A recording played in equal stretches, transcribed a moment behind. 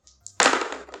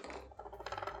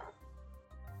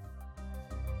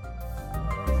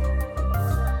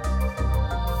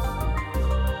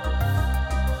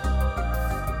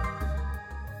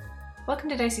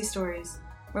Welcome to Dicey Stories,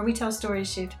 where we tell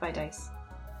stories shaped by dice.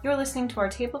 You're listening to our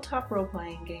tabletop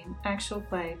role-playing game, Actual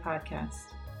Play podcast.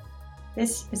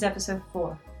 This is episode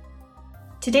 4.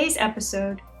 Today's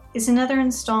episode is another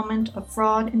installment of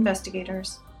Fraud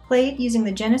Investigators, played using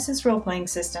the Genesis role-playing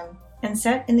system and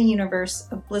set in the universe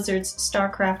of Blizzard's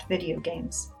StarCraft video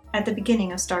games, at the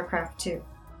beginning of StarCraft 2.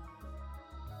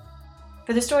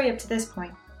 For the story up to this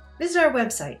point, visit our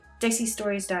website,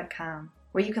 diceystories.com,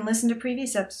 where you can listen to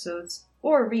previous episodes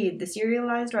or read the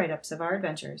serialized write-ups of our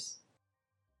adventures.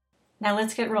 Now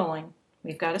let's get rolling.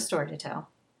 We've got a story to tell.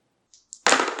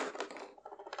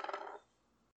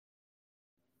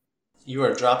 You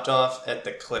are dropped off at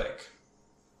the clinic.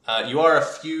 You are a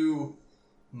few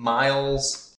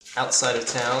miles outside of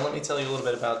town. Let me tell you a little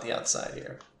bit about the outside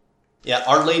here. Yeah,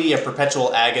 Our Lady of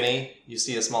Perpetual Agony. You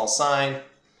see a small sign.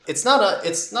 It's not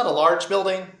a large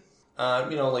building.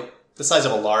 Like the size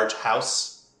of a large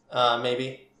house,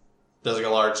 maybe. There's like a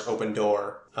large open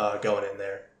door going in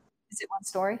there. Is it one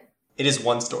story? It is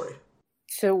one story.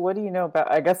 So what do you know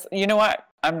about, I guess, you know what?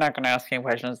 I'm not going to ask any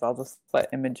questions. I'll just let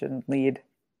Imogen lead.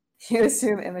 You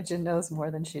assume Imogen knows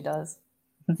more than she does.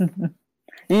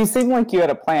 You seem like you had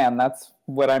a plan. That's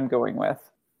what I'm going with.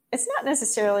 It's not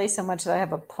necessarily so much that I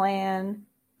have a plan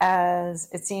as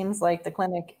it seems like the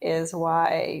clinic is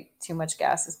why too much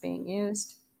gas is being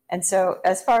used. And so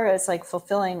as far as like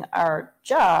fulfilling our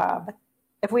job,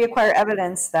 if we acquire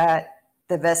evidence that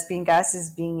the Vespene gas is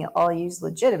being all used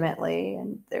legitimately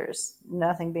and there's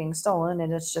nothing being stolen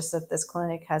and it's just that this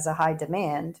clinic has a high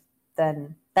demand,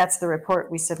 then that's the report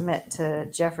we submit to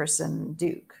Jefferson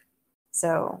Duke.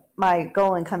 So my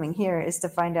goal in coming here is to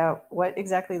find out what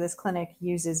exactly this clinic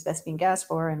uses Vespene gas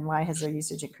for and why has their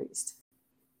usage increased.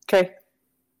 Okay.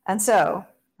 And so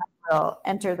I will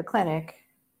enter the clinic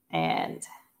and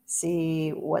see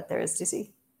what there is to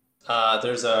see.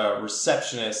 There's a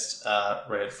receptionist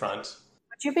right at front.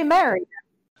 Would you be married?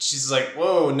 She's like,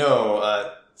 whoa,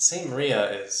 no, St. Maria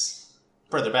is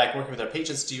further back working with our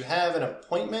patients. Do you have an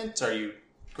appointment? Are you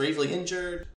gravely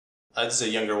injured? This is a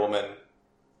younger woman.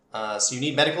 So you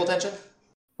need medical attention?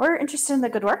 We're interested in the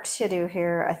good works you do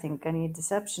here. I think I need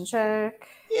deception check.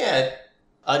 Yeah,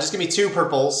 just give me 2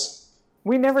 purples.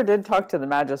 We never did talk to the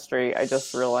magistrate. I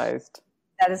just realized.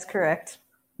 That is correct.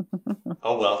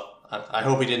 Oh, well. I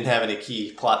hope we didn't have any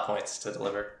key plot points to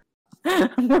deliver.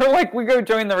 We're like, we go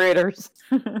join the Raiders.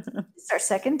 It's our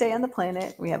second day on the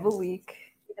planet. We have a week.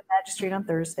 We have a magistrate on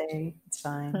Thursday. It's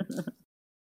fine.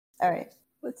 All right.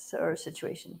 What's our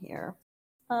situation here?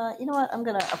 You know what? I'm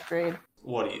going to upgrade.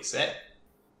 What do you say?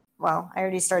 Well, I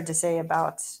already started to say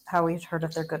about how we've heard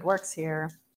of their good works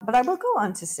here. But I will go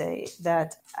on to say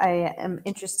that I am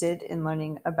interested in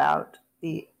learning about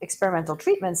the experimental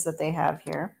treatments that they have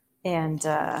here. And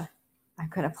I'm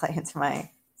going to play into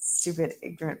my stupid,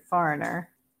 ignorant foreigner.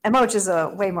 Emoch is a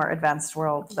way more advanced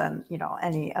world than,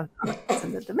 any of us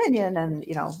in the Dominion. And,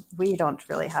 we don't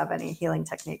really have any healing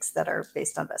techniques that are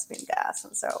based on Vespene gas.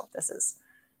 And so this is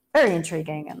very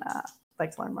intriguing, and I'd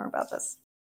like to learn more about this.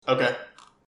 Okay.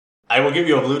 I will give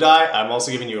you a blue die. I'm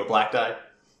also giving you a black die.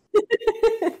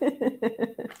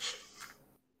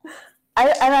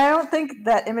 I don't think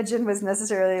that Imogen was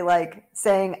necessarily like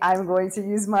saying I'm going to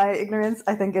use my ignorance.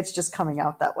 I think it's just coming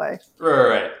out that way.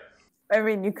 Right. I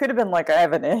mean, you could have been like, I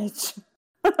have an itch.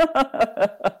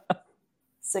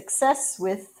 Success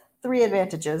with 3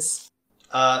 advantages.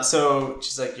 So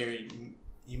she's like, you're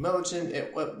Imogen.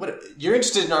 What? You're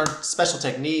interested in our special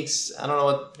techniques. I don't know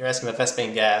what you're asking about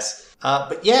Vespene gas.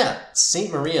 But yeah,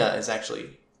 St. Maria is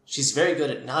actually, she's very good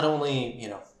at not only,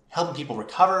 helping people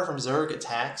recover from Zerg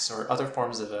attacks or other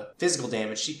forms of physical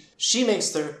damage. She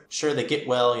makes sure they get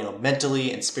well,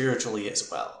 mentally and spiritually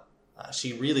as well.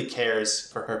 She really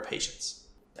cares for her patients.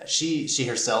 She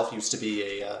herself used to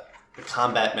be a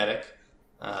combat medic,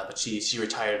 but she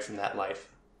retired from that life,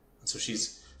 and so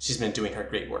she's been doing her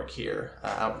great work here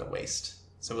out in the waste.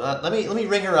 So let me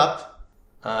ring her up.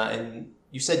 And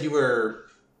you said you were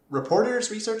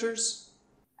reporters, researchers?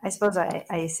 I suppose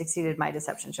I succeeded my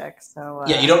deception check. So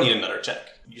yeah, you don't need another check.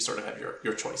 You sort of have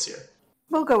your choice here.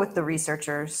 We'll go with the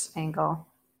researchers angle.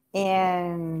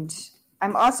 And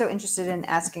I'm also interested in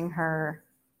asking her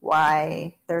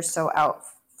why they're so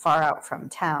far out from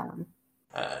town.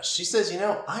 She says,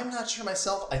 I'm not sure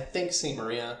myself. I think St.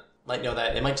 Maria might know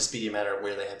that. It might just be a matter of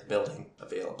where they have the building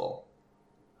available.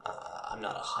 I'm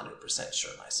not 100%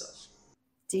 sure myself.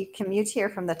 Do you commute here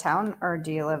from the town, or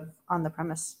do you live on the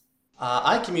premise?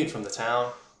 I commute from the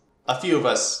town. A few of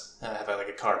us have like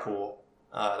a carpool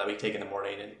that we take in the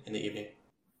morning and in the evening.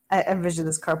 I envision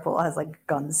this carpool has like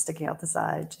guns sticking out the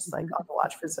side, just like on the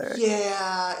watch for Zerg.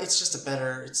 Yeah, it's just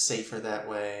it's safer that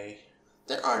way.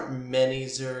 there aren't many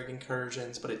Zerg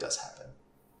incursions, but it does happen.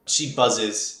 She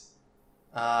buzzes.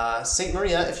 St.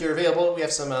 Maria, if you're available, we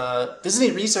have some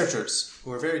visiting researchers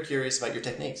who are very curious about your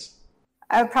techniques.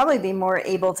 I would probably be more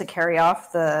able to carry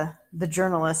off the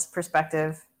journalist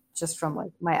perspective just from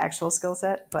like my actual skill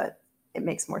set, but it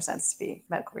makes more sense to be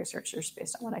medical researchers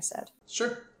based on what I said.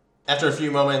 Sure. After a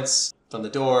few moments, from the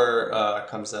door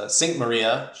comes St.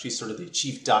 Maria. She's sort of the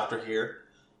chief doctor here.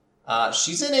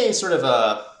 She's in a sort of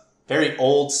a very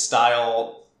old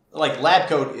style, like lab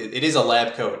coat. It is a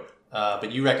lab coat,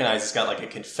 but you recognize it's got like a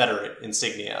Confederate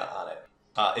insignia on it.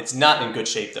 It's not in good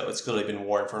shape, though. It's clearly been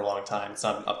worn for a long time. It's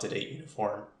not an up-to-date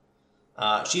uniform.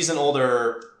 She's an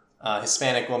older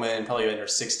Hispanic woman, probably in her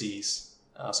 60s,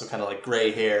 so kind of like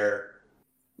gray hair.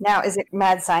 Now, is it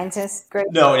mad scientist? Great.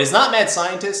 No, it is not mad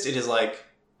scientist. It is like,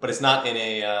 but it's not in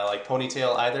a like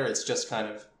ponytail either. It's just kind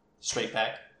of straight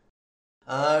back.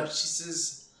 She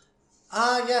says,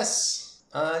 yes,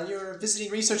 you're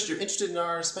visiting research. You're interested in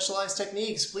our specialized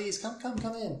techniques. Please come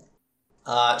in.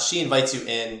 She invites you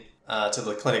in to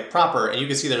the clinic proper, and you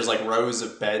can see there's like rows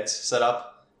of beds set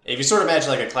up. If you sort of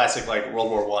imagine like a classic like World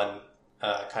War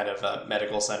I kind of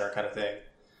medical center kind of thing,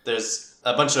 there's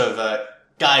a bunch of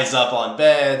guys up on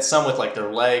beds, some with like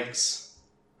their legs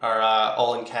are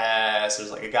all in casts. There's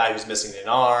like a guy who's missing an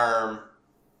arm.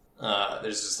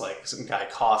 There's just like some guy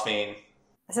coughing.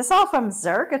 Is this all from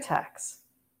Zerg attacks?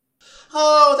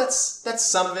 Oh, that's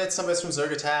some of it. Some of it's from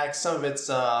Zerg attacks. Some of it's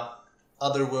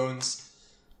other wounds.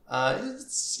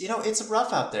 It's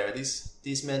rough out there.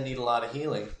 These men need a lot of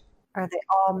healing. Are they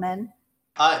all men?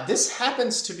 This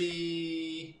happens to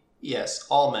be, yes,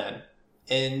 all men.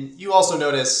 And you also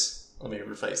notice, let me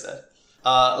rephrase that.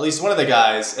 At least one of the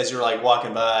guys, as you're like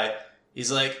walking by,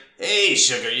 he's like, "Hey,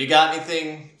 sugar, you got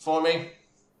anything for me?"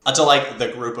 To like the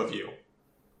group of you.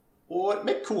 What?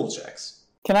 Make cool checks.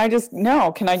 Can I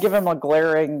give him a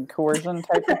glaring coercion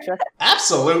type of check?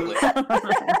 Absolutely.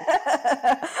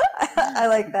 I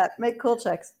like that. Make cool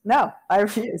checks. No, I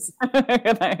refuse.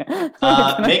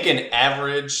 Make an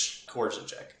average coercion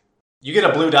check. You get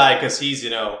a blue die because he's,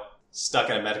 stuck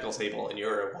in a medical table and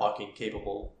you're a walking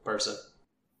capable person.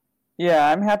 Yeah,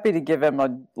 I'm happy to give him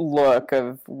a look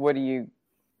of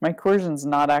my coercion's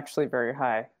not actually very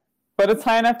high. But it's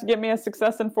high enough to get me a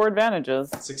success and 4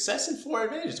 advantages. Success and 4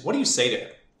 advantages? What do you say to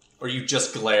him? Or you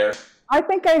just glare? I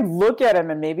think I look at him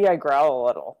and maybe I growl a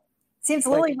little. Seems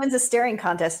Lily wins a staring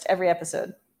contest every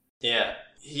episode. Yeah.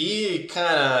 He's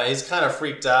kind of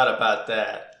freaked out about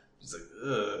that. He's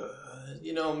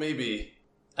like, maybe.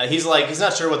 He's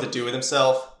not sure what to do with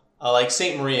himself.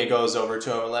 St. Maria goes over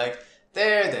to him and like,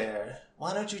 there.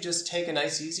 Why don't you just take a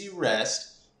nice easy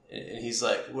rest? And he's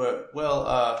like,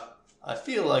 well, I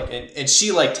feel like, and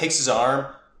she like takes his arm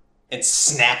and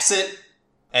snaps it,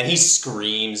 and he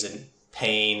screams in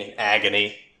pain and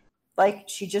agony. Like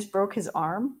she just broke his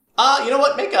arm? You know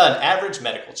what? Make an average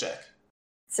medical check.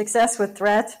 Success with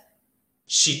threat.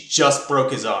 She just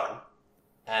broke his arm.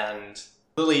 And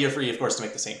Lily, you're free, of course, to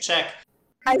make the same check.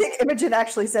 I think Imogen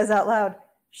actually says out loud,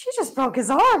 "She just broke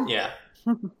his arm." Yeah.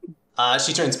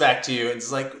 She turns back to you and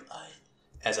is like,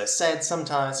 as I said,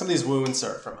 sometimes some of these wounds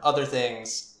are from other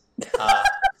things.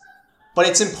 But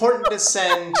it's important to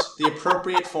send the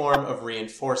appropriate form of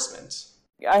reinforcement.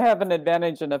 I have an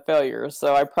advantage and a failure,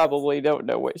 so I probably don't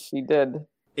know what she did.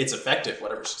 It's effective,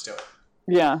 whatever she's doing.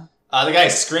 Yeah. The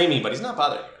guy's screaming, but he's not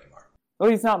bothering you anymore. Well,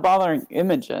 he's not bothering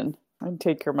Imogen. I'd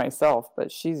take care of myself,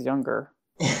 but she's younger.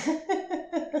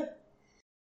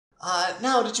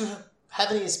 Now, did you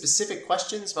have any specific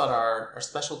questions about our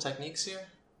special techniques here?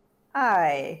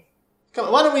 Aye. Come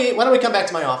on, why don't we come back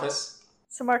to my office?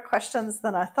 Some more questions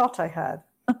than I thought I had.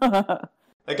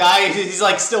 The guy, he's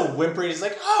like still whimpering. He's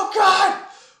like, "Oh God,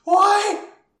 why?"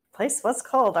 Place was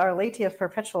called Our Lady of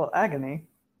Perpetual Agony.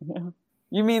 Yeah.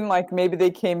 You mean like maybe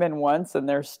they came in once and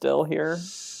they're still here?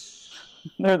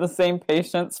 They're the same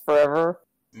patients forever?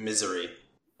 Misery.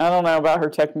 I don't know about her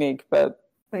technique, but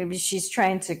maybe she's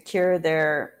trying to cure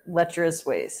their lecherous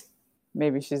ways.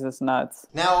 Maybe she's just nuts.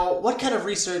 Now, what kind of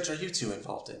research are you two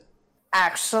involved in?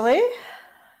 Actually,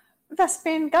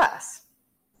 Vespene gas.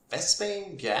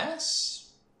 Vespene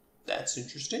gas? That's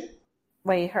interesting.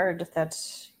 We heard that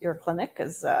your clinic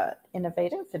is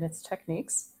innovative in its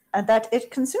techniques and that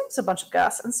it consumes a bunch of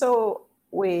gas. And so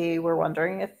we were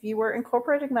wondering if you were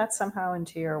incorporating that somehow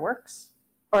into your works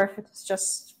or if it's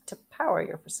just to power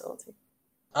your facility.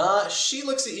 She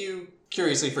looks at you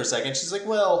curiously for a second. She's like,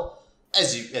 well,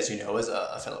 as you know, as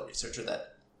a fellow researcher,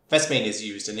 that Vespene is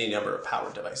used in any number of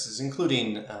power devices,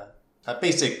 including a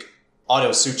basic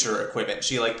auto suture equipment.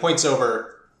 She like points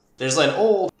over. There's an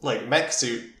old like mech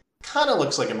suit, kind of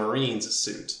looks like a Marine's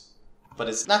suit, but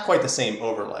it's not quite the same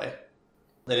overlay.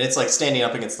 And it's like standing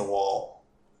up against the wall.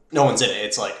 No one's in it.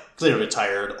 It's like clearly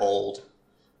retired, old,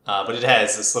 but it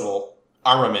has this little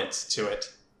armament to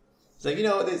it. It's like,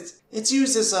 it's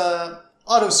used as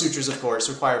auto sutures, of course,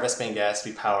 require Vespene gas to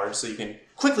be powered, so you can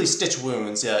quickly stitch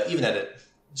wounds, even at a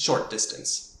short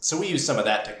distance. So we use some of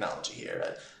that technology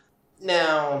here.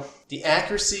 Now, the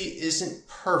accuracy isn't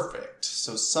perfect,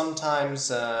 so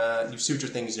sometimes you suture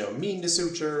things you don't mean to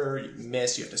suture, you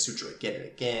miss, you have to suture again and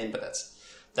again, but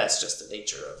that's just the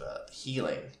nature of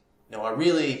healing. What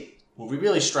we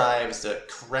really strive is to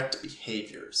correct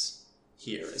behaviors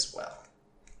here as well.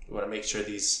 We want to make sure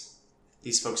these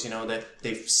folks, that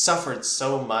they've suffered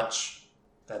so much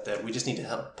that we just need to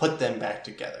help put them back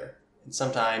together. And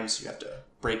sometimes you have to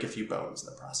break a few bones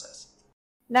in the process.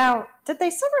 Now, did they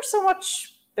suffer so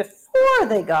much before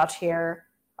they got here,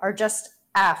 or just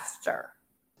after?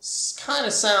 Kind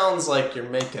of sounds like you're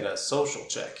making a social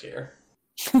check here.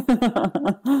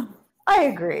 I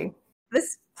agree.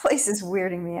 This place is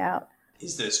weirding me out.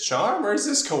 Is this charm or is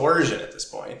this coercion at this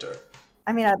point? Or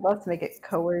I mean, I'd love to make it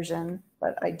coercion,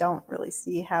 but I don't really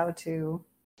see how to.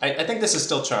 I think this is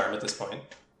still charm at this point.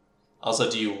 Also,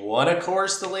 do you want to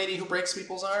coerce the lady who breaks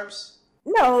people's arms?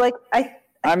 No,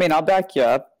 I mean, I'll back you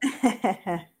up.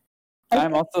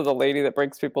 I'm also the lady that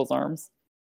breaks people's arms.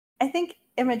 I think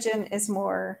Imogen is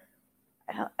more.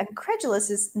 Incredulous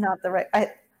is not the right.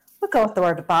 We'll go with the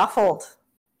word baffled.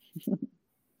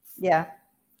 Yeah.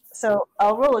 So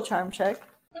I'll roll a charm check.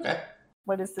 Okay.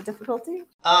 What is the difficulty?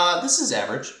 This is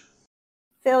average.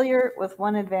 Failure with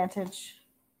 1 advantage.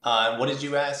 What did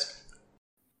you ask?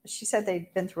 She said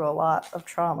they'd been through a lot of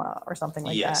trauma or something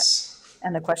like that. Yes.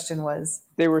 And the question was...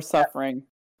 They were suffering.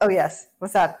 Oh, yes.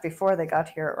 Was that before they got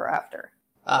here or after?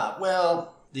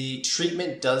 Well, the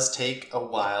treatment does take a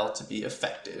while to be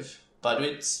effective, but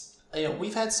it's,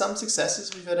 we've had some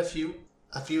successes. We've had a few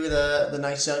of the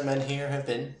nice young men here have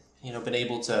been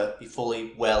able to be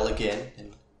fully well again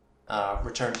and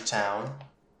return to town.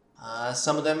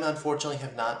 Some of them, unfortunately,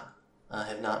 have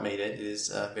not made it. It is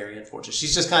very unfortunate.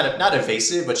 She's just kind of not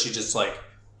evasive, but she just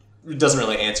doesn't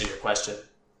really answer your question.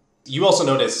 You also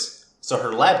notice, so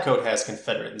her lab coat has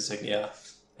Confederate insignia,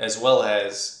 as well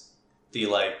as the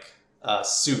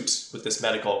suit with this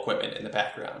medical equipment in the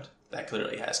background that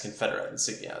clearly has Confederate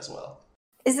insignia as well.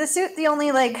 Is the suit the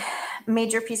only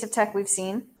major piece of tech we've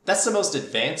seen? That's the most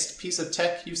advanced piece of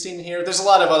tech you've seen here. There's a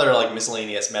lot of other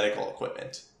miscellaneous medical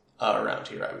equipment around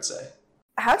here, I would say.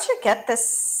 How'd you get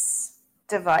this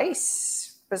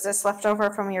device? Was this left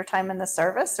over from your time in the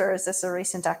service, or is this a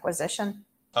recent acquisition?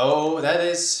 Oh, that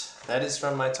is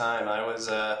from my time. I was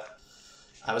a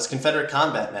Confederate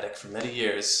combat medic for many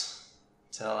years.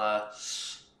 Till,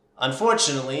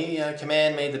 unfortunately,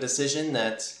 Command made the decision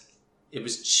that it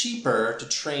was cheaper to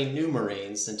train new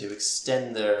Marines than to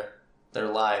extend their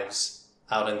lives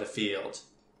out in the field.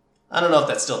 I don't know if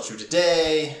that's still true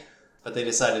today, but they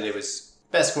decided it was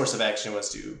best course of action was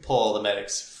to pull the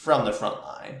medics from the front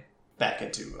line back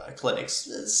into clinics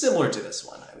similar to this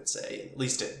one, I would say, at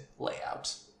least in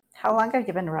layout. How long have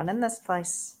you been running this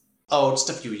place? Oh, just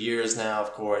a few years now,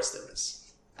 of course. There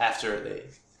was, after they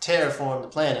terraformed the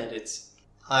planet,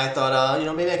 I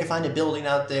thought, maybe I could find a building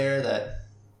out there that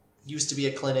used to be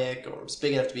a clinic or was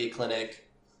big enough to be a clinic,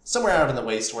 somewhere out in the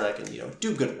waste where I can,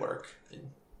 do good work.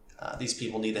 And, these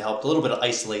people need the help. A little bit of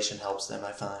isolation helps them,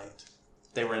 I find.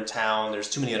 They were in town. There's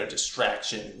too many other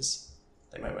distractions.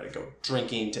 They might want to go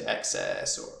drinking to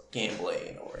excess or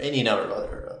gambling or any number of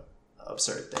other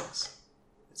absurd things.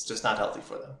 It's just not healthy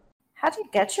for them. How do you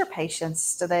get your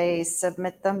patients? Do they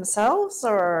submit themselves,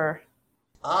 or...?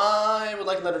 I would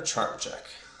like another charm check.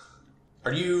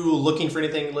 Are you looking for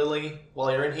anything, Lily,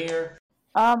 while you're in here?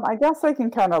 I guess I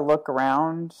can kind of look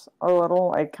around a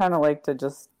little. I kind of like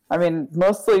to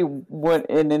mostly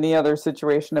in any other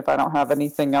situation, if I don't have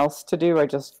anything else to do, I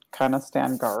just kind of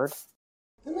stand guard.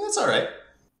 I mean, that's all right.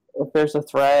 If there's a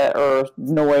threat or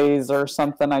noise or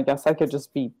something, I guess I could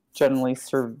just be generally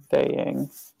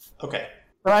surveying. Okay.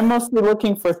 But I'm mostly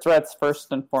looking for threats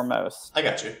first and foremost. I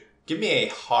got you. Give me a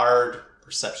hard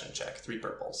perception check. 3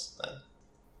 purples, then.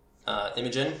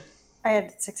 Imogen? I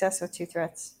had success with 2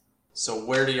 threats. So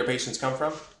where do your patients come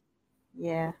from?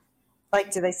 Yeah.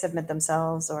 Do they submit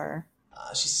themselves, or...?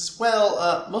 She says,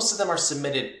 most of them are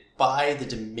submitted by the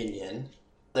Dominion.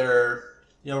 They're,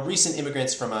 recent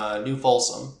immigrants from New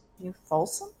Folsom. New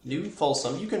Folsom? New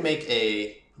Folsom. You can make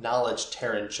a knowledge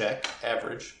Terran check,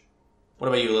 average. What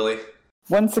about you, Lily?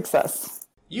 1 success.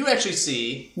 You actually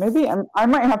see... Maybe I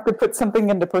might have to put something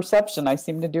into perception. I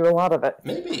seem to do a lot of it.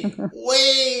 Maybe.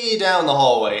 Way down the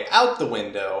hallway, out the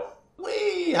window.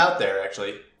 Way out there,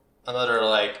 actually. another,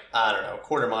 like, I don't know,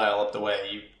 quarter mile up the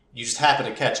way, you just happen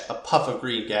to catch a puff of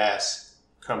green gas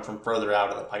come from further out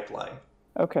of the pipeline.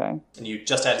 Okay. And you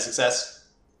just had a success?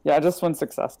 Yeah, just one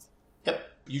success. Yep.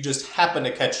 You just happen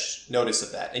to catch notice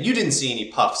of that. And you didn't see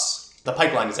any puffs. The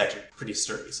pipeline is actually pretty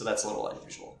sturdy, so that's a little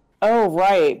unusual. Oh,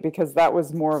 right, because that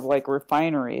was more of like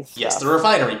refinery stuff. Yes, the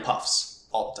refinery puffs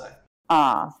all the time.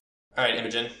 Ah. All right,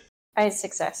 Imogen. I had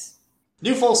success.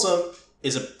 New Folsom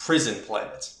is a prison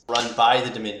planet run by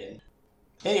the Dominion.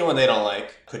 Anyone they don't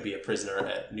like could be a prisoner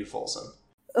at New Folsom.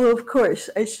 Oh, of course.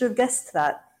 I should have guessed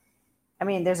that. I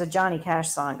mean, there's a Johnny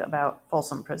Cash song about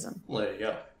Folsom Prison. Well, there you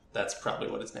go. That's probably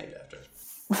what it's named after.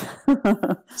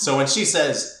 So when she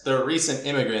says they're recent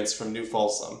immigrants from New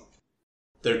Folsom,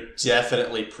 they're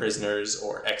definitely prisoners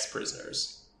or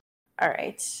ex-prisoners. All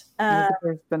right. Maybe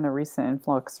there's been a recent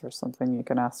influx or something you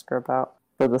can ask her about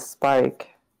for the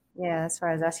spike. Yeah, that's why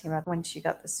I was asking about when she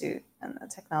got the suit and the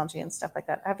technology and stuff like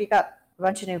that. Have you got a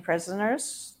bunch of new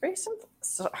prisoners recently?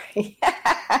 Sorry.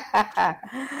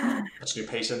 Bunch of new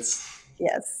patients.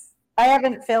 Yes. I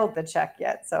haven't filled the check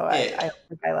yet, so Yeah. I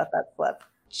think I let that slip.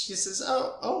 She says,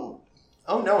 oh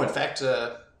no, in fact,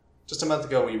 just a month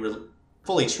ago we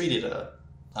fully treated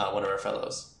one of our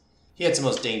fellows. He had some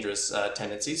most dangerous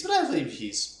tendencies, but I believe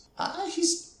he's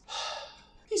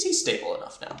stable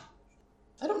enough now.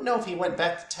 I don't know if he went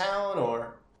back to town,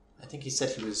 or I think he said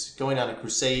he was going on a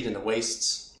crusade in the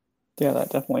wastes. Yeah,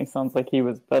 that definitely sounds like he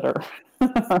was better.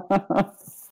 But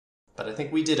I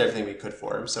think we did everything we could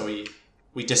for him, so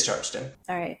we discharged him.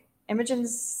 All right.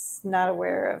 Imogen's not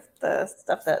aware of the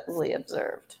stuff that Lily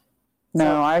observed.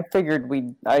 No, I figured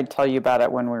I'd tell you about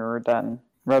it when we were done,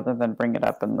 rather than bring it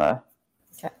up in the...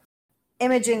 Okay.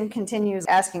 Imogen continues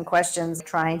asking questions,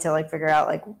 trying to figure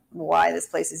out why this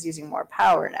place is using more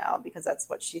power now, because that's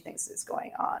what she thinks is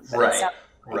going on. But it sounds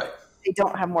like Right. They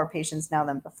don't have more patients now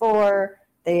than before.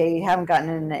 They haven't gotten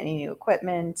in any new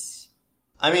equipment.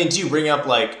 I mean, do you bring up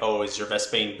is your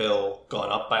Vespane bill gone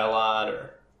up by a lot,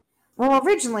 or? Well,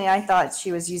 originally I thought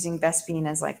she was using Vespine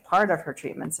as part of her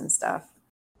treatments and stuff.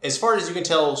 As far as you can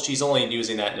tell, she's only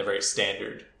using that in a very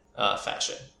standard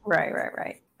fashion.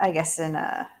 Right. I guess this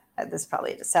is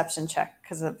probably a deception check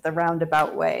because of the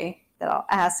roundabout way that I'll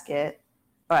ask it.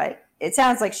 But it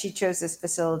sounds like she chose this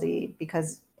facility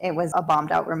because it was a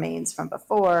bombed out remains from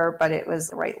before, but it was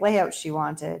the right layout she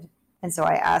wanted. And so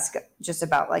I ask just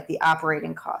about the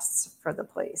operating costs for the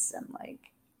place. And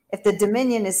if the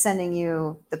Dominion is sending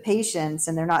you the patients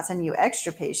and they're not sending you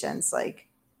extra patients,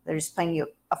 they're just paying you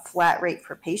a flat rate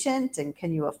per patient, and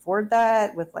can you afford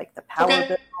that with the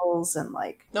power bills and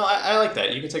No, I like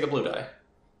that. You can take a blue die.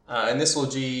 And this will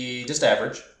be just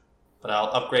average, but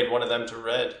I'll upgrade one of them to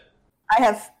red. I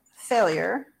have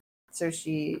failure, so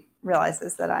she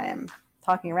realizes that I am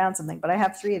talking around something, but I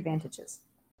have 3 advantages.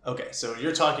 Okay, so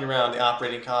you're talking around the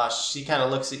operating cost. She kind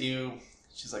of looks at you.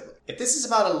 She's like, if this is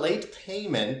about a late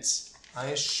payment, I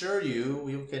assure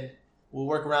you we'll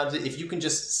work around it. If you can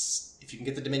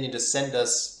get the Dominion to send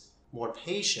us more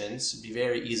patients, it'd be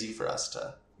very easy for us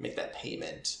to make that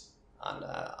payment on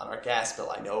our gas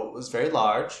bill. I know it was very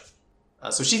large.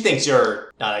 So she thinks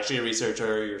you're not actually a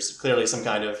researcher. You're clearly some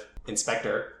kind of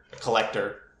inspector, a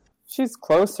collector. She's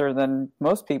closer than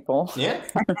most people. Yeah.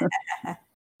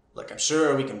 Look, I'm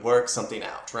sure we can work something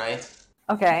out, right?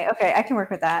 Okay, I can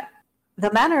work with that.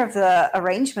 The manner of the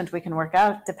arrangement we can work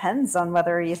out depends on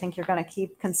whether you think you're going to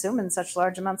keep consuming such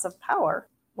large amounts of power.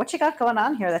 What you got going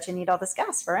on here that you need all this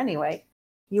gas for anyway?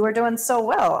 You were doing so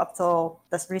well up till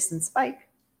this recent spike.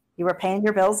 You were paying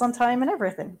your bills on time and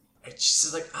everything.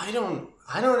 She's like, I don't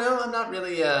know. I'm not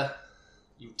really a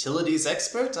utilities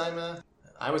expert.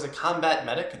 I was a combat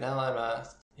medic, and now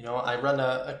I run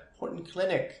a important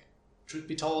clinic. Truth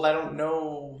be told, I don't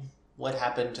know what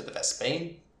happened to the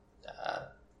Vespane.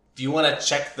 Do you want to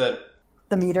check the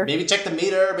meter? Maybe check the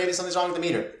meter. Maybe something's wrong with the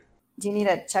meter. Do you need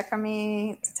a check from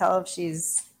me to tell if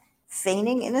she's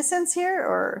feigning innocence here,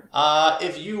 or?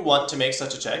 If you want to make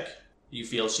such a check, you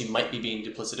feel she might be being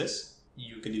duplicitous,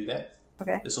 you can do that.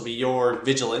 Okay. This will be your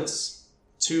vigilance,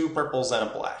 2 purples and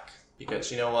a black.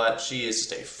 Because you know what? She is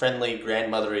just a friendly,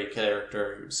 grandmothery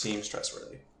character who seems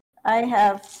trustworthy. I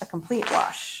have a complete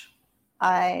wash.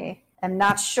 I am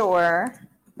not sure,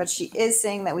 but she is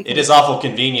saying that we can... It is awful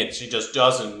convenient. She just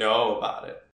doesn't know about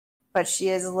it. But she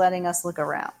is letting us look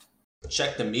around.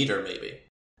 Check the meter, maybe.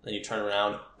 Then you turn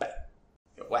around, bang,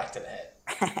 get whacked in the head.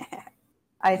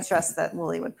 I trust that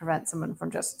Wooly would prevent someone from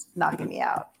just knocking me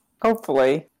out.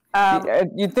 Hopefully.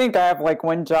 You'd think I have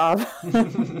 1 job.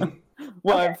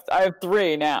 Well, okay. I have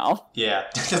 3 now. Yeah,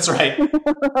 that's right.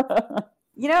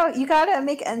 You gotta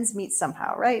make ends meet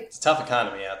somehow, right? It's a tough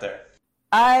economy out there.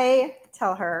 I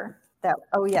tell her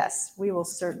Oh yes, we will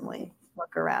certainly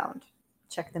look around,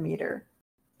 check the meter,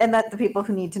 and let the people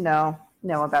who need to know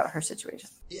about her situation.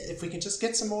 Yeah, if we can just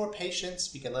get some more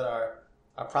patients, we can let our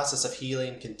process of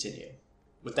healing continue.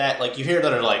 With that, like, you hear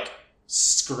another, like,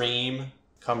 scream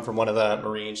come from one of the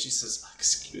Marines. She says,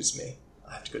 "Excuse me,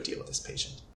 I have to go deal with this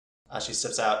patient." She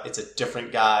steps out. It's a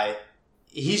different guy.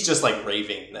 He's just, like,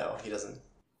 raving, though. He doesn't...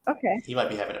 Okay. He might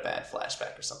be having a bad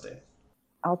flashback or something.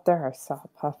 Out there, I saw a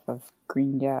puff of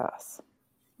green gas.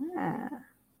 Ah.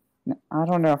 I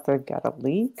don't know if they've got a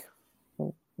leak.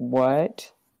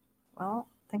 What? Well,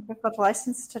 I think we've got a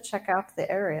license to check out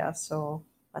the area, so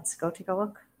let's go take a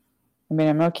look. I mean,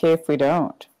 I'm okay if we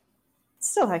don't.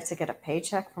 Still like to get a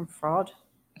paycheck from fraud.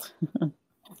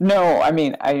 No, I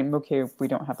mean, I'm okay if we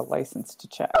don't have a license to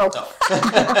check. Oh.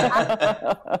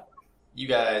 You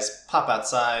guys pop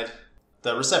outside.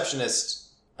 The receptionist,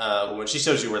 when she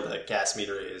shows you where the gas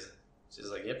meter is, she's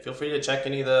like, "Yep, feel free to check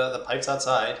any of the pipes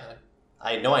outside."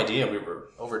 I had no idea we were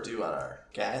overdue on our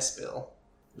gas bill.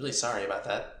 Really sorry about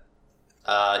that.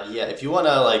 Yeah, if you want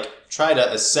to, like, try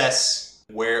to assess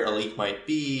where a leak might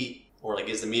be, or, like,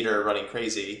 is the meter running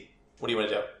crazy, what do you want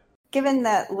to do? Given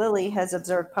that Lily has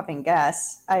observed pumping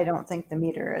gas, I don't think the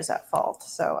meter is at fault,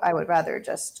 so I would rather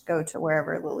just go to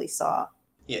wherever Lily saw.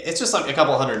 Yeah, it's just like a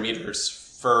couple 100 meters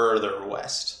further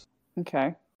west.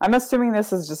 Okay. I'm assuming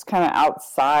this is just kind of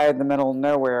outside the middle of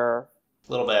nowhere.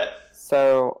 A little bit.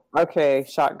 So, okay,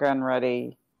 shotgun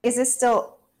ready. Is this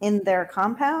still in their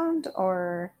compound,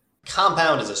 or...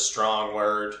 Compound is a strong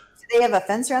word. Do they have a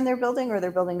fence around their building, or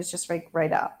their building is just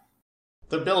right out?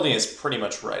 The building is pretty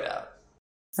much right out.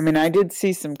 I mean, I did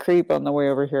see some creep on the way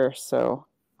over here, so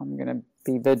I'm going to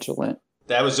be vigilant.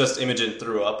 That was just Imogen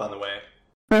threw up on the way.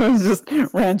 It was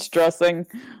just ranch dressing.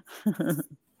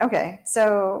 Okay,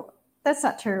 so that's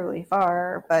not terribly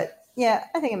far, but yeah,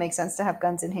 I think it makes sense to have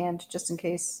guns in hand just in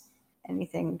case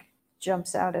anything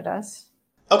jumps out at us.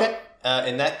 Okay,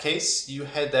 in that case, you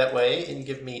head that way and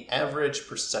give me average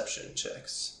perception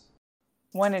checks.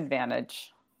 One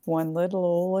advantage. One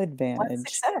little advantage. One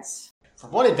success. For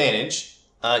one advantage,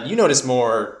 you notice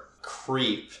more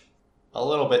creep a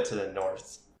little bit to the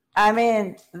north. I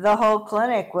mean, the whole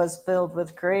clinic was filled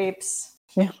with creeps.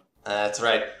 Yeah. That's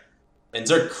right. And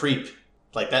Zerg creep,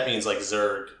 like, that means, like,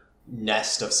 Zerg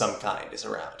nest of some kind is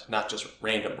around, not just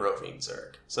random roving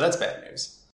Zerg. So that's bad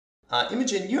news.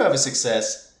 Imogen, you have a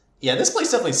success. Yeah, this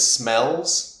place definitely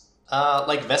smells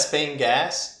like Vespane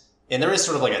gas, and there is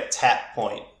sort of like a tap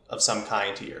point of some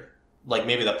kind here. Like,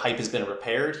 maybe the pipe has been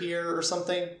repaired here or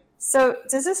something. So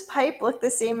does this pipe look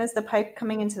the same as the pipe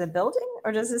coming into the building?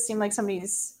 Or does it seem like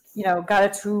somebody's, got a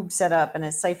tube set up and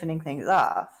is siphoning things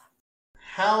off?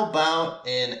 How about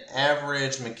an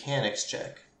average mechanics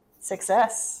check?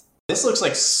 Success. This looks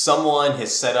like someone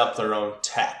has set up their own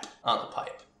tap on the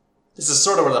pipe. This is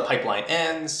sort of where the pipeline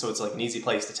ends, so it's like an easy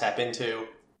place to tap into.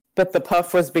 But the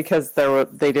puff was because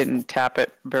they didn't tap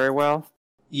it very well?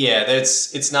 Yeah,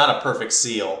 it's not a perfect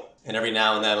seal, and every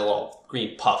now and then a little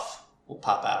green puff will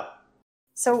pop out.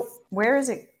 So where is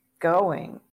it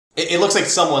going? It looks like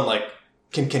someone, like,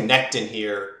 can connect in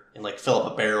here and, like, fill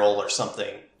up a barrel or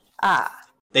something. Ah,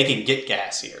 They can get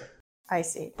gas here. I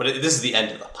see. But this is the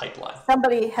end of the pipeline.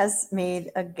 Somebody has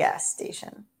made a gas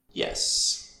station,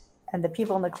 Yes. and the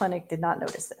people in the clinic did not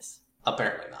notice this.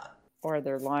 Apparently not. Or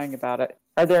they're lying about it.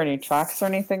 Are there any tracks or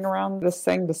anything around this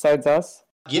thing besides us?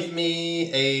 Give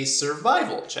me a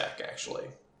survival check, actually.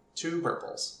 2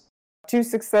 purples. 2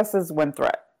 successes, 1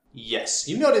 threat. Yes.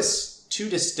 You notice 2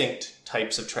 distinct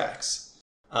types of tracks.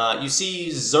 You see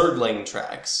Zergling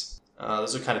tracks.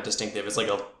 Those are kind of distinctive. It's like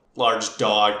a large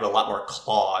dog with a lot more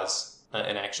claws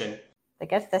in action. They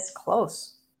get this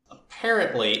close.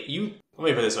 Apparently, let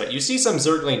me put it this way. You see some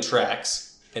Zergling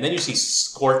tracks, and then you see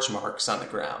scorch marks on the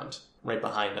ground right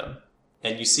behind them.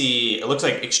 And you see, it looks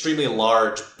like extremely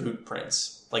large boot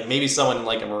prints. Like maybe someone in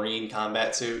like a marine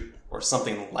combat suit or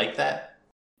something like that.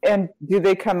 And do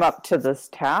they come up to this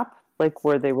tap? Like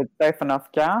where they would siphon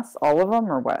off gas? All of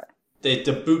them or what?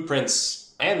 The boot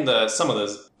prints and some of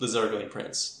the Zergling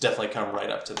prints definitely come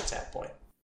right up to the tap point.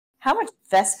 How much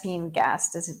Vespine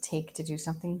gas does it take to do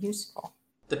something useful?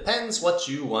 Depends what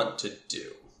you want to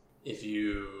do. If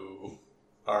you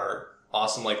are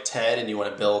awesome like Ted and you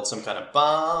want to build some kind of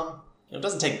bomb, it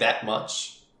doesn't take that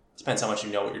much. Depends how much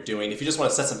you know what you're doing. If you just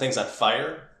want to set some things on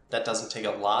fire, that doesn't take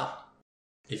a lot.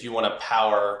 If you want to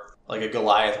power like a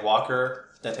Goliath walker,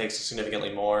 that takes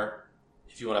significantly more.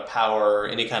 If you want to power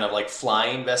any kind of like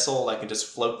flying vessel that can just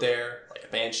float there, like a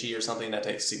Banshee or something, that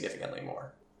takes significantly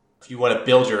more. If you want to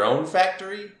build your own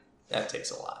factory, that takes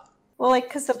a lot. Well,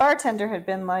 because the bartender had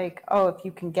been like, oh, if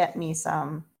you can get me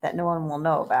some that no one will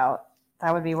know about,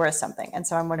 that would be worth something. And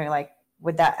so I'm wondering, like,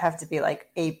 would that have to be like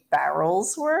a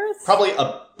barrel's worth? Probably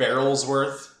a barrel's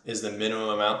worth is the minimum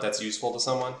amount that's useful to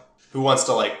someone who wants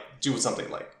to like do something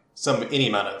like any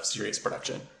amount of serious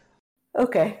production.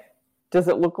 Okay. Does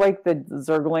it look like the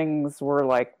Zerglings were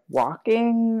like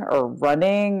walking or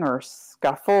running or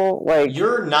scuffle? Like,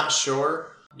 you're not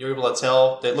sure. You're able to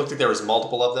tell. It looked like there was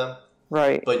multiple of them,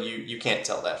 right? But you can't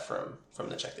tell that from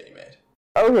the check that you made.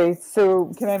 Okay,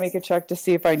 so can I make a check to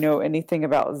see if I know anything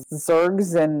about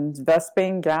Zergs and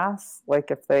Vespane gas?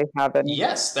 Like if they have any?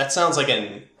 Yes, that sounds like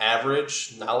an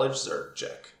average knowledge Zerg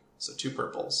check. So 2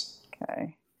 purples.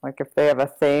 Okay. Like if they have a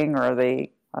thing or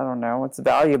they, I don't know, it's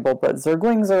valuable, but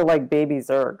Zerglings are like baby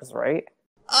Zergs, right?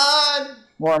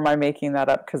 Or am I making that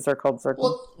up because they're called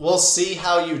Zerglings? We'll see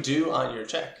how you do on your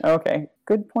check. Okay,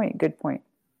 good point.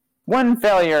 1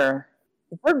 failure.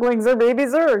 Zerglings are baby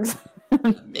Zergs.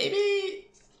 Maybe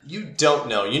you don't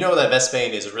know. You know that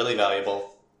Vespane is really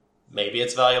valuable. Maybe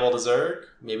it's valuable to Zerg.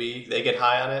 Maybe they get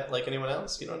high on it like anyone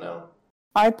else. You don't know.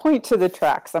 I point to the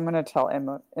tracks. I'm going to tell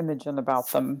Imogen about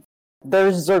them.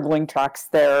 There's Zergling tracks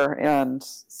there, and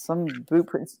some boot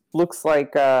prints. Looks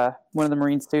like one of the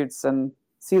Marine suits, and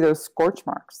see those scorch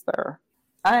marks there.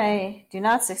 I do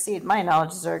not succeed my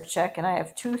knowledge Zerg check, and I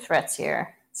have 2 threats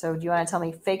here. So do you want to tell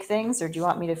me fake things, or do you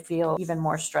want me to feel even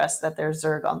more stressed that there's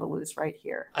Zerg on the loose right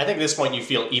here? I think at this point you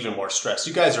feel even more stressed.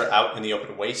 You guys are out in the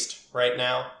open waste right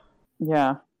now.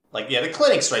 Yeah. Like, yeah, the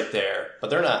clinic's right there, but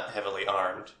they're not heavily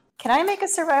armed. Can I make a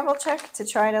survival check to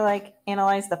try to, like,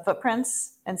 analyze the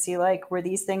footprints and see, like, were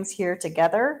these things here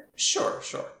together? Sure.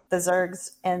 The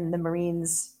Zergs and the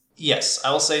Marines? Yes,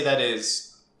 I will say that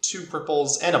is 2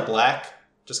 purples and a black,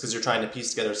 just because you're trying to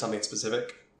piece together something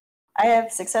specific. I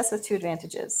have success with 2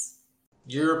 advantages.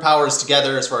 Your powers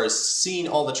together as far as seeing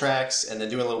all the tracks and then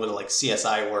doing a little bit of like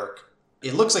CSI work.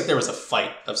 It looks like there was a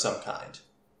fight of some kind.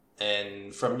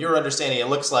 And from your understanding, it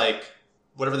looks like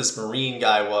whatever this Marine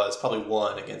guy was probably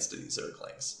won against these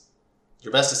Zerglings.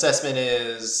 Your best assessment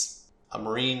is a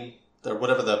Marine, or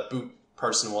whatever the boot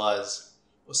person was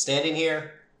standing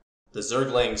here. The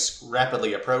Zerglings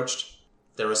rapidly approached.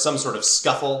 There was some sort of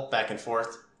scuffle back and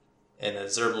forth, and the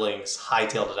Zerglings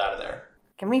hightailed it out of there.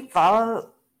 Can we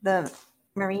follow the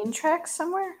Marine tracks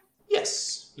somewhere?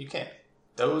 Yes, you can.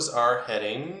 Those are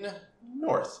heading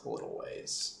north a little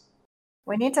ways.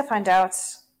 We need to find out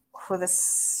who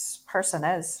this person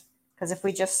is. Because if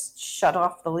we just shut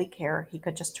off the leak here, he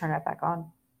could just turn it back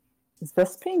on. Is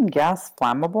Vespane gas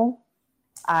flammable?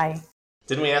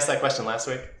 Didn't we ask that question last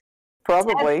week?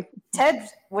 Probably. Ted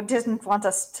didn't want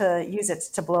us to use it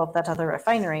to blow up that other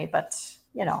refinery, but,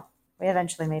 you know, we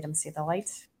eventually made him see the light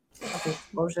of the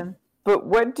explosion. But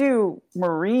what do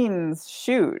Marines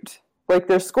shoot? Like,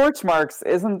 their scorch marks,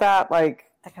 isn't that like,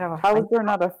 how is there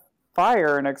not a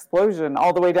fire, an explosion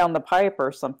all the way down the pipe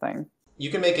or something? You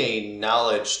can make a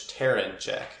knowledge Terran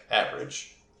check,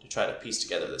 average, to try to piece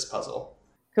together this puzzle.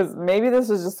 Because maybe this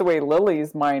is just the way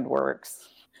Lily's mind works.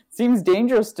 Seems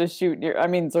dangerous to shoot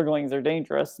Zerglings are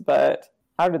dangerous, but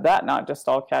how did that not just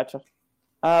all catch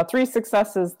up? 3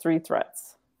 successes, 3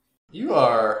 threats. You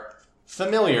are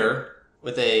familiar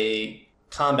with a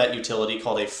combat utility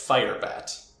called a fire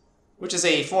bat, which is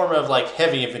a form of like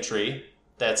heavy infantry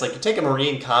that's like you take a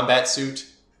Marine combat suit,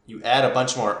 you add a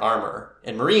bunch more armor,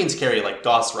 and Marines carry like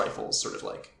Gauss rifles, sort of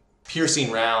like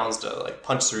piercing rounds to like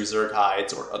punch through Zerg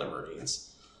hides or other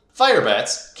Marines. Fire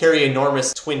bats carry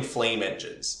enormous twin flame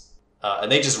engines,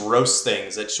 and they just roast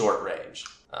things at short range.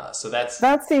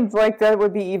 That seems like that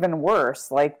would be even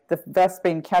worse. Like the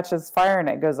Vespane catches fire and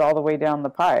it goes all the way down the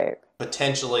pipe.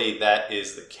 Potentially that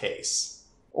is the case.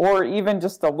 Or even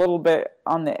just a little bit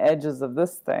on the edges of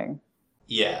this thing.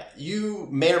 Yeah, you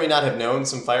may or may not have known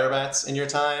some fire bats in your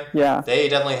time. Yeah. They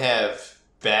definitely have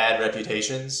bad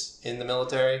reputations in the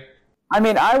military.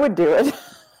 I would do it.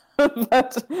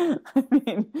 But,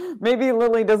 maybe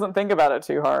Lily doesn't think about it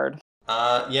too hard.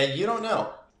 Yeah, you don't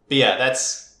know. But yeah,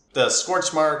 that's the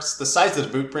scorch marks. The size of the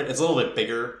boot print is a little bit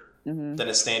bigger than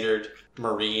a standard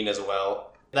Marine as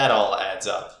well. That all adds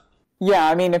up.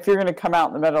 Yeah, if you're going to come out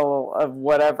in the middle of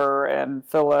whatever and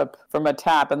fill up from a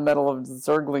tap in the middle of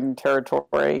Zergling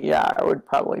territory, yeah, it would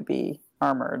probably be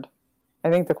armored. I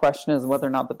think the question is whether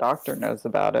or not the doctor knows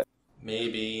about it.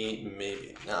 Maybe,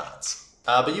 maybe not.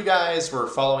 But you guys were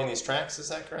following these tracks, is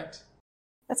that correct?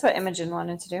 That's what Imogen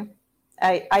wanted to do.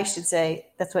 I should say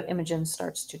that's what Imogen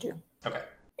starts to do. Okay.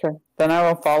 Then I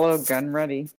will follow, gun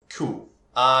ready. Cool.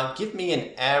 Give me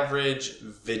an average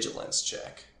vigilance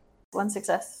check. 1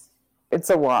 success. It's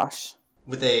a wash.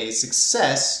 With a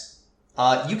success,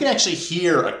 you can actually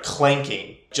hear a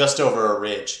clanking just over a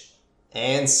ridge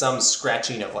and some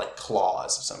scratching of like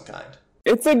claws of some kind.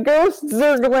 It's a ghost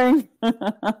Zergling.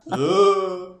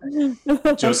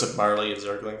 Joseph Marley of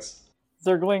Zerglings.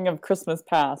 Zergling of Christmas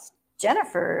past.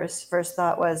 Jennifer's first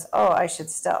thought was, oh, I should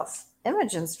stealth.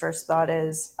 Imogen's first thought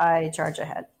is, I charge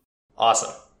ahead.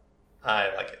 Awesome.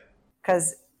 I like it.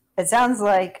 Because it sounds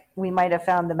like we might have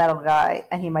found the metal guy,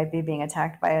 and he might be being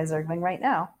attacked by a Zergling right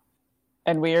now.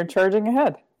 And we are charging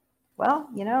ahead. Well,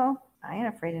 I ain't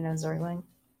afraid of no Zergling.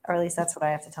 Or at least that's what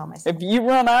I have to tell myself. If you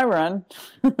run, I run.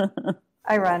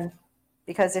 I run.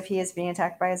 Because if he is being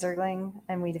attacked by a Zergling,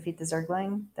 and we defeat the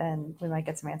Zergling, then we might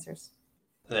get some answers.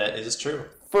 That is true.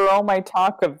 For all my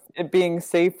talk of it being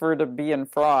safer to be in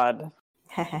fraud.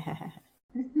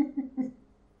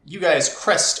 You guys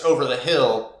crest over the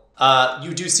hill.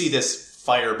 You do see this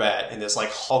fire bat in this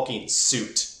hulking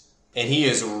suit, and he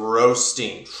is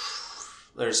roasting.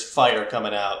 There's fire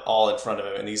coming out all in front of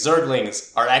him, and these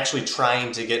Zerglings are actually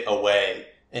trying to get away,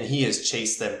 and he has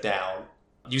chased them down.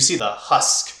 You see the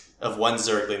husk of one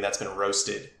Zergling that's been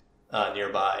roasted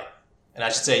nearby, and I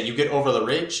should say you get over the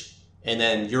ridge, and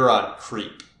then you're on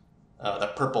creep,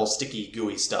 the purple sticky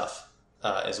gooey stuff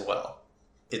as well.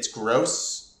 It's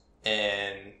gross,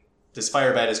 and this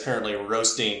fire bat is currently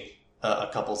roasting a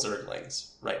couple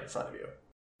Zerglings right in front of you.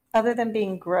 Other than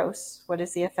being gross, what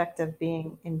is the effect of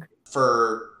being in?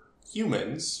 For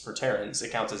humans, for Terrans,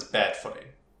 it counts as bad footing.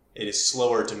 It is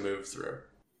slower to move through.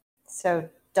 So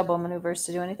double maneuvers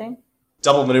to do anything?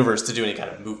 Double maneuvers to do any kind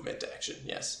of movement action,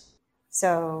 yes.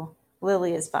 So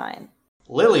Lily is fine.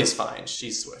 Lily is fine.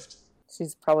 She's swift.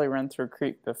 She's probably run through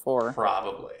creep before.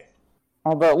 Probably.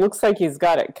 Although it looks like he's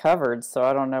got it covered, so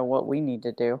I don't know what we need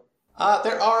to do. It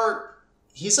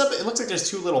looks like there's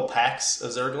two little packs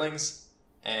of Zerglings,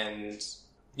 and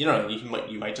you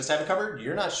might just have it covered.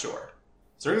 You're not sure.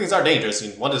 Zerglings are dangerous,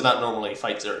 and one does not normally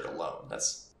fight Zerg alone.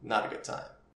 That's not a good time.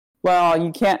 Well,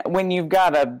 you can't, when you've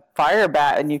got a fire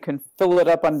bat and you can fill it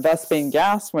up on Vespane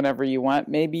gas whenever you want,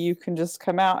 maybe you can just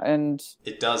come out and...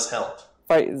 It does help.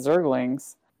 Fight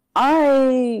Zerglings.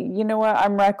 You know what,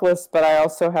 I'm reckless, but I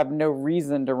also have no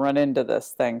reason to run into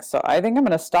this thing, so I think I'm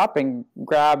going to stop and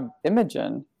grab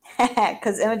Imogen.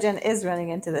 Because Imogen is running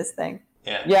into this thing.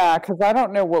 Yeah, because I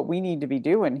don't know what we need to be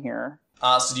doing here.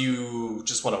 So do you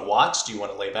just want to watch? Do you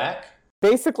want to lay back?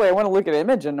 Basically, I want to look at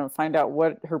Imogen and find out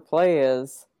what her play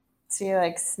is. So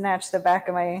you snatch the back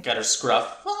of my... Got her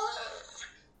scruff.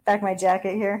 Back of my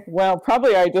jacket here? Well,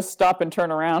 probably I just stop and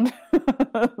turn around.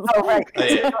 Oh, right,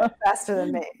 because you're going faster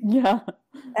than me. Yeah.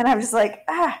 And I'm just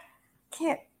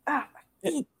can't, my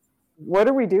feet. What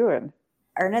are we doing?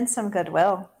 Earning some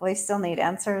goodwill. We still need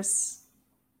answers.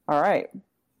 All right.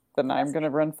 Then I'm going to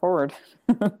run forward.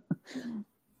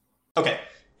 Okay.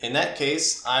 In that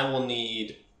case, I will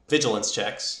need vigilance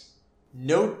checks.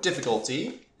 No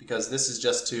difficulty, because this is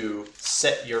just to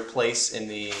set your place in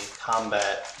the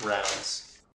combat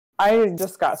rounds. I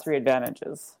just got 3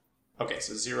 advantages. Okay,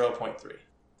 so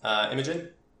 0.3. Imogen?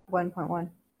 1.1.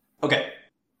 Okay.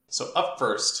 So up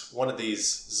first, one of these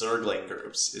Zergling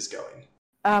groups is going.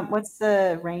 What's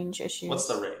the range issue? What's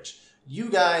the range? You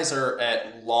guys are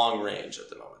at long range at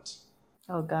the moment.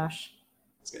 Oh, gosh.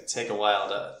 It's going to take a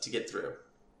while to get through.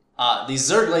 These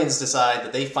Zerglings decide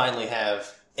that they finally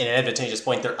have an advantageous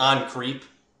point. They're on creep,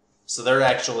 so they're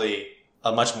actually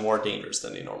much more dangerous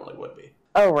than they normally would be.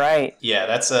 Oh, right. Yeah,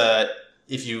 that's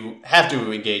if you have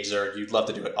to engage Zerg, you'd love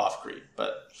to do it off creep,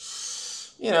 but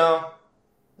you are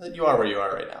where you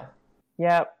are right now.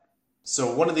 Yep.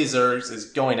 So one of these Zergs is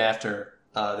going after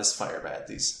this fire bat.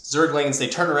 These Zerglings, they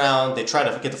turn around, they try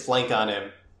to get the flank on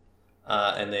him,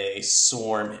 and they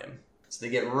swarm him. So they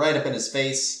get right up in his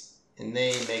face, and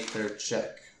they make their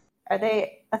check. Are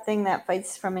they a thing that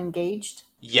fights from engaged?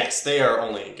 Yes, they are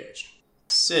only engaged.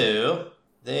 So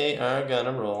they are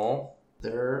gonna roll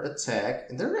their attack,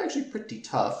 and they're actually pretty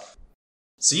tough.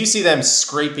 So you see them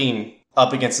scraping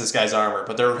up against this guy's armor,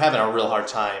 but they're having a real hard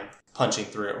time punching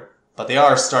through. But they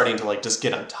are starting to just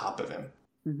get on top of him.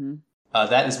 Mm-hmm.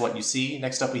 That is what you see.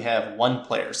 Next up, we have 1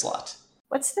 player slot.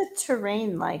 What's the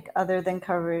terrain like other than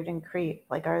covered in creep?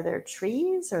 Are there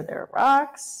trees? Are there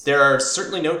rocks? There are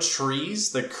certainly no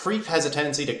trees. The creep has a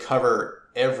tendency to cover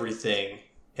everything,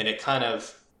 and it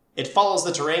follows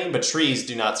the terrain, but trees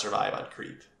do not survive on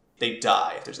creep. They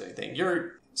die if there's anything.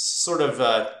 You're sort of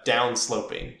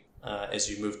down-sloping as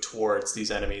you move towards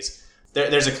these enemies.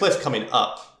 There's a cliff coming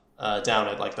up down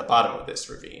at the bottom of this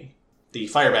ravine. The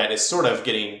fire bat is sort of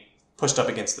getting pushed up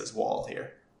against this wall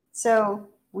here. So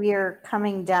we're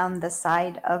coming down the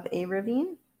side of a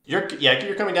ravine? You're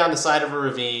coming down the side of a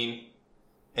ravine,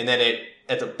 and then it,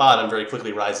 at the bottom, very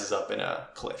quickly rises up in a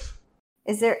cliff.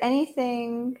 Is there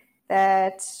anything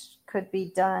that could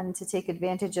be done to take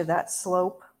advantage of that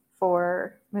slope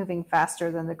for moving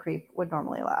faster than the creep would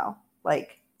normally allow.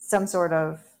 Like some sort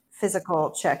of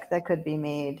physical check that could be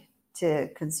made to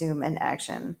consume an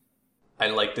action. I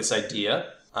like this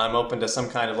idea. I'm open to some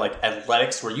kind of like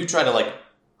athletics where you try to like,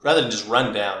 rather than just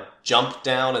run down, jump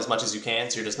down as much as you can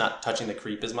so you're just not touching the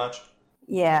creep as much.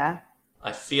 Yeah.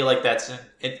 I feel like that's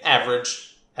an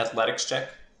average athletics check.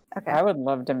 Okay. I would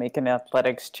love to make an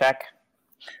athletics check.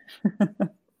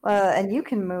 And you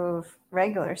can move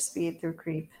regular speed through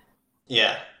creep.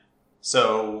 Yeah.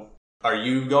 So, are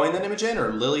you going then, Imogen,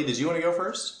 or Lily, did you want to go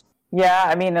first? Yeah,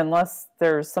 I mean, unless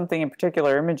there's something in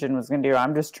particular Imogen was going to do,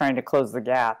 I'm just trying to close the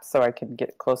gap so I can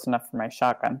get close enough for my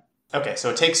shotgun. Okay, so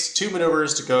it takes 2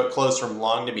 maneuvers to go close from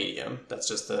long to medium. That's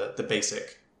just the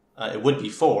basic. It would be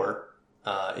 4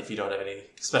 if you don't have any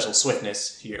special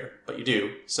swiftness here, but you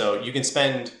do. So you can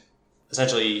spend,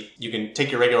 essentially, you can take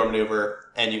your regular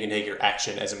maneuver and you can take your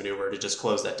action as a maneuver to just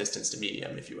close that distance to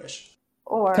medium if you wish.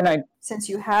 Or, Can I? since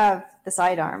you have the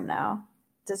sidearm now,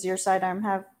 does your sidearm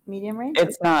have medium range?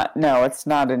 It's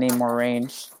not any more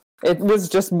range. It was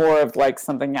just more of like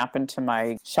something happened to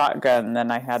my shotgun, and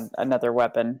then I had another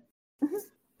weapon.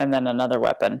 And then another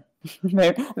weapon.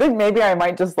 I think maybe I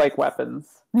might just like weapons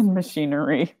and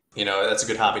machinery. You know, that's a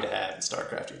good hobby to have in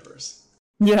StarCraft universe.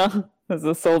 Yeah, as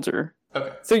a soldier.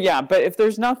 Okay. So yeah, but if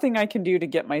there's nothing I can do to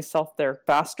get myself there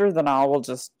faster, then I will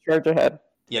just charge ahead.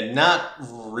 Yeah, not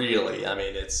really. I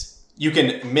mean, you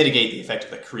can mitigate the effect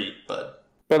of the creep, but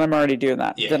I'm already doing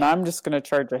that. Yeah. Then I'm just going to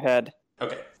charge ahead.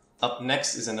 okay. Up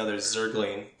next is another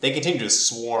Zergling. They continue to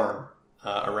swarm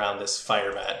around this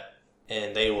fire bat,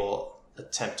 and they will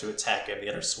attempt to attack him, the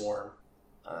other swarm.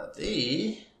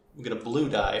 They will get a blue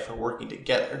die for working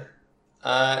together.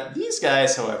 These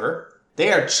guys, however,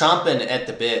 they are chomping at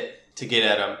the bit to get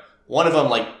at him. One of them,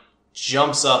 like,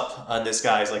 jumps up on this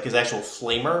guy's, like, his actual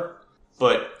flamer,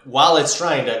 but while it's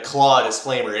trying to claw at his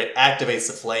flamer, it activates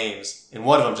the flames, and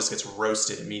one of them just gets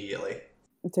roasted immediately.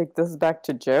 Take this back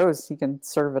to Joe's. He can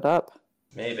serve it up.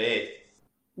 Maybe.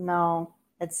 No,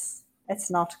 it's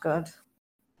not good.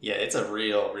 Yeah, it's a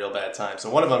real bad time. So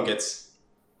one of them gets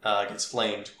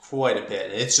flamed quite a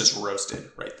bit, and it's just roasted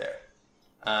right there.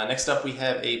 Next up, we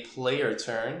have a player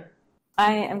turn.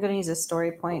 I am going to use a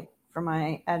story point for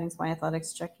adding to my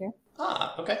athletics check here.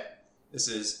 Okay. This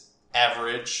is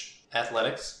average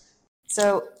athletics.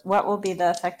 So what will be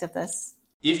the effect of this?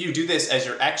 If you do this as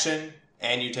your action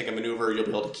and you take a maneuver, you'll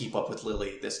be able to keep up with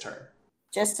Lily this turn.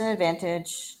 Just an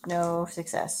advantage, no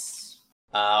success.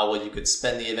 Well, you could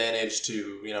spend the advantage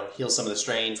to, heal some of the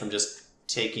strain from just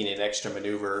taking an extra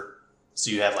maneuver. So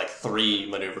you have like 3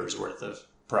 maneuvers worth of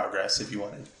progress if you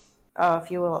wanted. Oh, if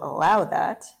you will allow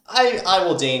that. I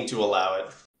will deign to allow it.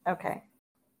 Okay.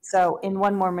 So in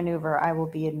one more maneuver, I will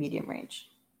be in medium range.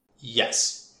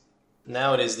 Yes.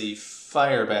 Now it is the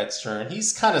Firebat's turn.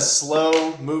 He's kind of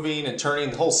slow moving and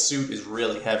turning. The whole suit is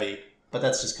really heavy, but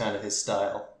that's just kind of his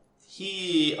style.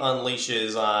 He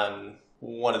unleashes on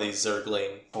one of these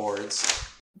Zergling boards.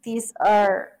 These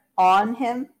are on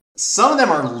him? Some of them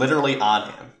are literally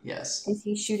on him, yes. Is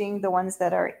he shooting the ones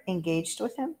that are engaged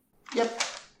with him? Yep.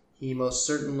 He most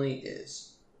certainly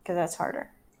is. Because that's harder.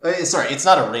 Sorry, it's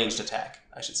not a ranged attack,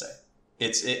 I should say.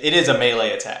 It is a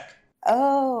melee attack.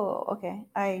 Oh, okay.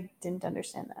 I didn't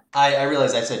understand that. I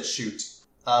realized I said shoot,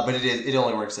 but it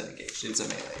only works at engaged. It's a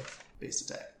melee-based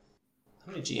attack.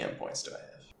 How many GM points do I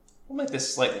have? We'll make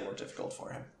this slightly more difficult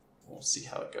for him. We'll see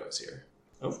how it goes here.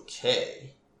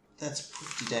 Okay. That's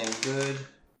pretty dang good.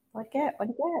 What'd you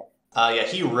get? Yeah,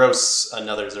 he roasts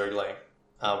another Zergling.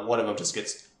 One of them just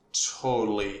gets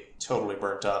totally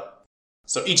burnt up.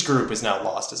 So each group is now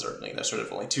lost a Zergling. There's sort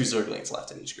of only 2 Zerglings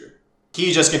left in each group.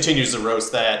 He just continues to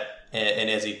roast that, and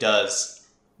as he does,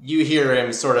 you hear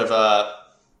him sort of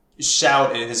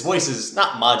shout, and his voice is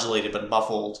not modulated but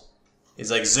muffled.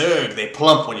 He's like, Zerg, they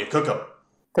plump when you cook them.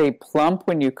 They plump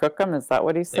when you cook them? Is that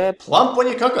what he They said? plump when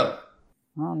you cook them.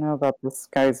 I don't know about this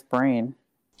guy's brain.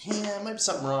 Yeah, there might be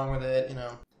something wrong with it,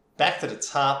 Back to the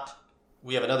top,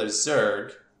 we have another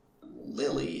Zerg.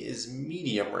 Lily is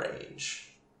medium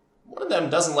range. One of them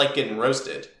doesn't like getting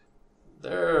roasted.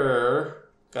 They're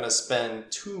going to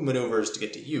spend 2 maneuvers to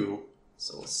get to you,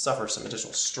 so we'll suffer some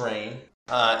additional strain.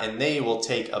 And they will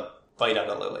take a bite out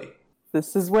of Lily.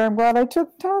 This is where I'm glad I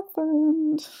took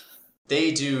Townsend.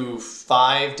 They do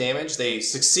 5 damage. They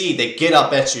succeed. They get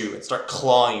up at you and start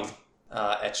clawing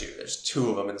at you. There's 2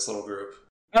 of them in this little group.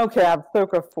 Okay, I've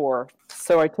Ahsoka 4.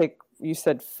 So you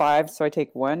said 5, so I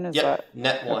take 1? Is Yep, that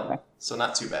net 1. Okay. So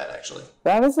not too bad, actually.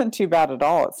 That isn't too bad at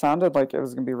all. It sounded like it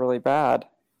was going to be really bad.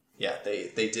 Yeah,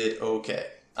 they did okay.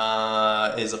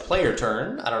 Is a player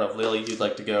turn. I don't know if Lily, you'd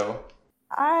like to go.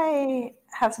 I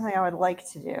have something I would like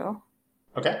to do.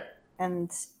 Okay.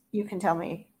 and you can tell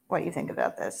me what you think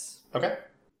about this. Okay.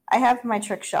 I have my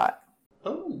trick shot.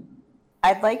 Oh.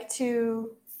 I'd like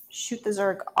to shoot the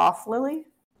Zerg off Lily.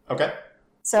 Okay.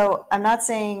 So I'm not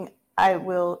saying I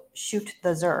will shoot the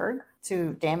Zerg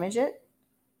to damage it,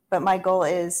 but my goal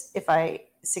is, if I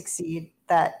succeed,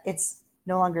 that it's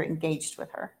no longer engaged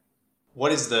with her.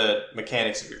 What is the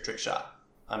mechanics of your trick shot?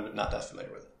 I'm not that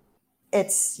familiar with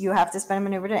it. You have to spend a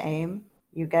maneuver to aim.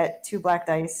 You get 2 black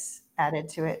dice added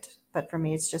to it, but for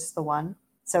me it's just the 1.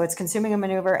 So it's consuming a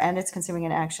maneuver and it's consuming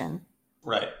an action.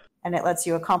 Right. And it lets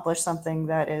you accomplish something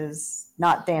that is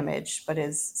not damage, but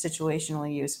is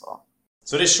situationally useful.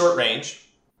 So it is short range.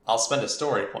 I'll spend a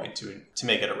story point to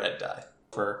make it a red die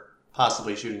for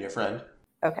possibly shooting your friend.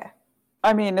 Okay.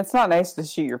 I mean, it's not nice to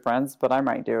shoot your friends, but I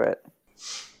might do it.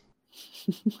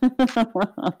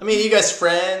 I mean, are you guys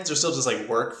friends or still just like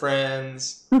work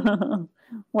friends?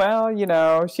 Well, you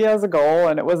know, she has a goal,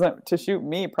 and it wasn't to shoot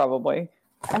me, probably.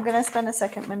 I'm going to spend a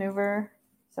second maneuver,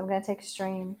 so I'm going to take a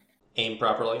strain Aim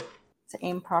properly. to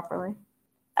aim properly.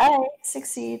 I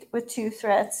succeed with 2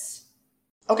 threats.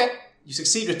 Okay. You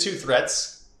succeed with 2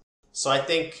 threats. So I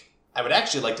think I would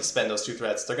actually like to spend those 2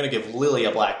 threats. They're going to give Lily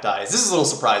a black die. This is a little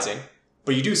surprising,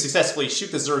 but you do successfully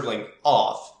shoot the Zergling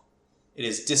off. It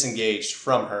is disengaged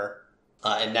from her,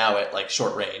 and now at like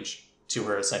short range to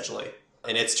her essentially.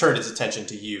 And it's turned its attention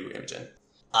to you, Imogen.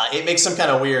 It makes some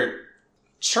kind of weird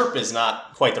chirp is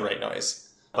not quite the right noise,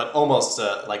 but almost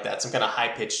like that, some kind of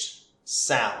high-pitched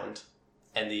sound.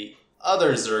 And the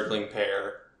other Zergling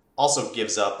pair also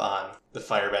gives up on the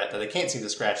fire bat that they can't seem to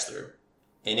scratch through.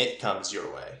 And it comes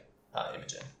your way,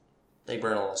 Imogen. They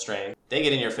burn a little strain. They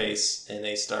get in your face, and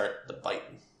they start the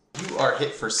biting. You are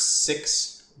hit for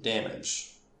 6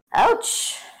 damage.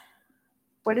 Ouch!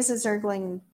 What does a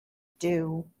Zergling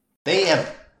do? They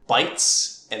have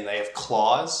bites, and they have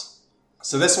claws.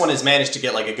 So this one has managed to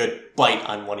get like a good bite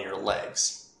on one of your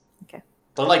legs. Okay.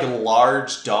 They're like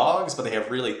large dogs, but they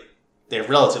have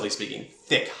relatively speaking,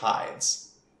 thick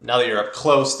hides. Now that you're up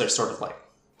close, they're sort of like,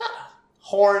 not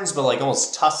horns, but like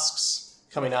almost tusks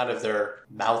coming out of their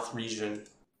mouth region.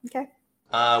 Okay.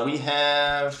 We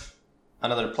have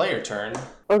another player turn.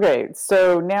 Okay,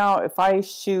 so now if I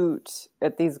shoot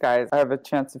at these guys, I have a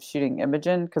chance of shooting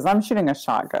Imogen, because I'm shooting a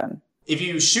shotgun. If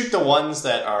you shoot the ones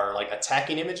that are like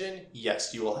attacking Imogen,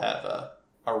 yes, you will have a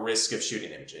risk of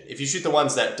shooting Imogen. If you shoot the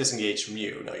ones that disengage from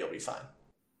you, no, you'll be fine.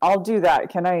 I'll do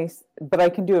that. But I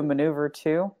can do a maneuver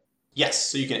too? Yes,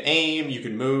 so you can aim, you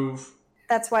can move.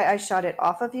 That's why I shot it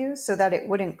off of you, so that it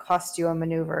wouldn't cost you a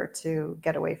maneuver to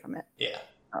get away from it. Yeah.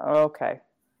 Okay.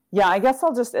 Yeah, I guess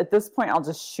at this point, I'll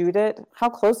just shoot it. How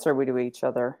close are we to each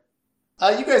other?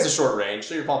 You guys are short range,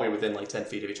 so you're probably within like 10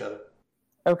 feet of each other.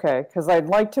 Okay, because I'd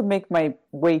like to make my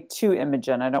way to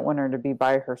Imogen. I don't want her to be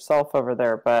by herself over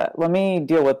there, but let me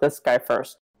deal with this guy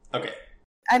first. Okay.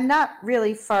 I'm not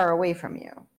really far away from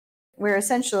you. We're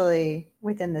essentially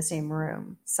within the same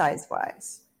room,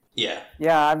 size-wise. Yeah.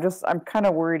 Yeah, I'm kind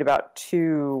of worried about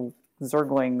 2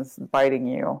 Zerglings biting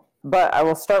you. But I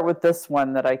will start with this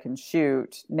one that I can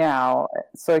shoot now.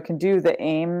 So I can do the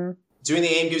aim. Doing the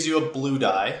aim gives you a blue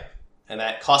die, and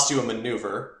that costs you a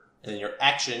maneuver. And then your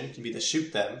action can be to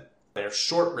shoot them. They're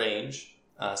short range,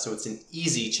 so it's an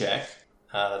easy check.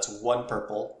 That's 1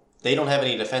 purple. They don't have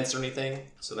any defense or anything,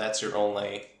 so that's your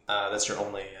only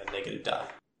negative die.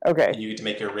 Okay. And you get to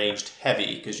make your ranged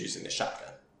heavy because you're using the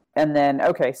shotgun. And then,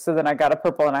 okay, so then I got a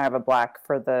purple and I have a black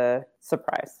for the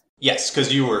surprise. Yes,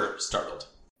 because you were startled.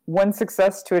 1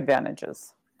 success, 2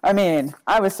 advantages. I mean,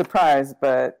 I was surprised,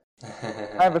 but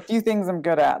I have a few things I'm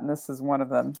good at, and this is one of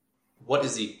them. What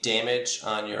is the damage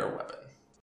on your weapon?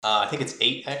 I think it's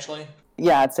 8, actually.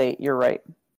 Yeah, it's 8. You're right.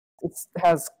 It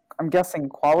has, I'm guessing,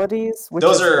 qualities.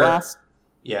 Those are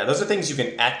things you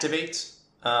can activate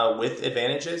with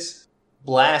advantages.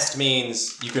 Blast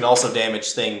means you can also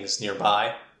damage things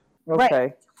nearby. Okay.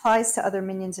 Right. Applies to other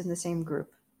minions in the same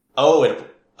group. Oh,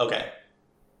 okay.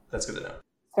 That's good to know.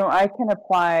 So I can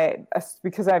apply,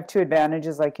 because I have 2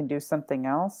 advantages, I can do something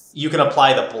else? You can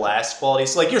apply the blast quality.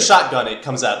 So like your shotgun, it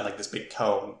comes out in like this big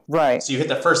cone. Right. So you hit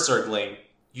the first Zergling,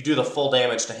 you do the full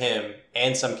damage to him,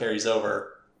 and some carries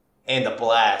over, and the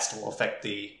blast will affect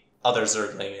the other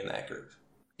Zergling in that group.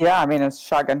 Yeah, I mean, it's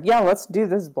shotgun. Yeah, let's do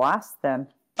this blast then.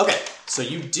 Okay, so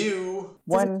you do...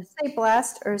 Does it say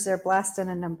blast, or is there blast and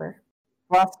a number?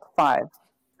 Blast 5.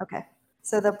 Okay.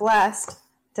 So the blast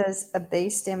does a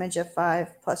base damage of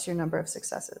 5 plus your number of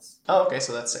successes. Oh, okay,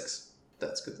 so that's 6.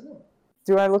 That's good to know.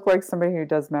 Do I look like somebody who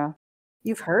does math?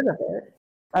 You've heard of it.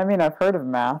 I mean, I've heard of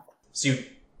math. So you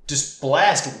just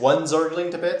blast one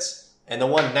Zergling to bits, and the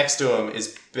one next to him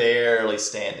is barely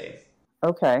standing.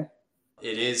 Okay.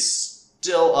 It is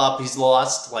still up. He's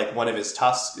lost, like, one of his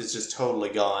tusks is just totally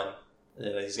gone.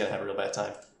 He's going to have a real bad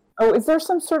time. Oh, is there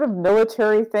some sort of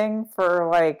military thing for,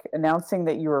 like, announcing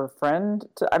that you're a friend?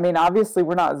 I mean, obviously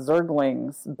we're not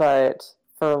Zerglings, but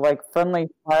for, like, friendly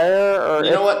fire? Or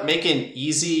You know what? Make an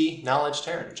easy knowledge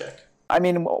Terran check. I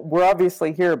mean, we're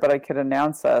obviously here, but I could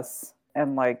announce us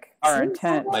and, like, our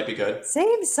intent. Might be good.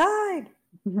 Same side.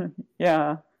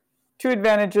 Yeah. 2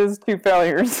 advantages, 2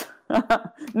 failures.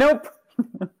 Nope.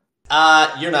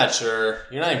 You're not sure.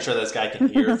 You're not even sure this guy can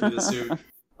hear through the suit,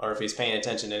 or if he's paying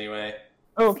attention anyway.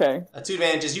 Okay. 2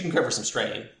 advantages. You can cover some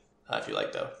strain, if you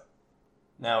like, though.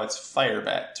 Now it's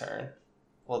Firebat turn.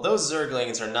 Well, those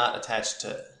Zerglings are not attached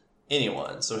to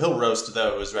anyone, so he'll roast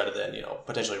those rather than,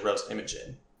 potentially roast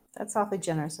Imogen. That's awfully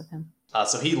generous of him.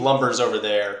 So he lumbers over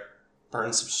there,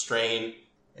 burns some strain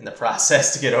in the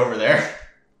process to get over there,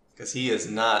 because he is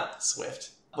not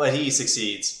swift. But he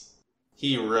succeeds.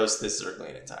 He roasts this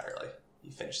Zergling entirely. He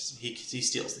finishes. He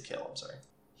steals the kill, I'm sorry.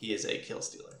 He is a kill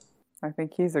stealer. I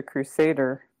think he's a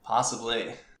crusader.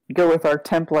 Possibly. Go with our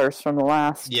Templars from the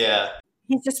last. Yeah.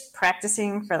 He's just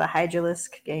practicing for the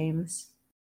Hydralisk games.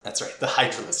 That's right, the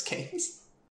Hydralisk games.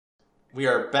 We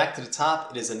are back to the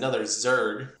top. It is another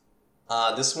Zerg.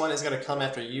 This one is going to come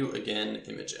after you again,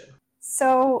 Imogen.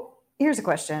 So, here's a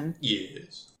question.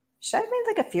 Yes. Should I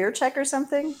make like a fear check or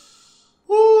something?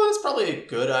 Ooh, that's probably a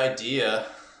good idea.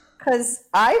 Because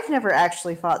I've never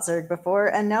actually fought Zerg before,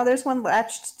 and now there's one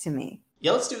latched to me.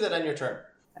 Yeah, let's do that on your turn.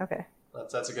 Okay.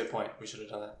 That's a good point. We should have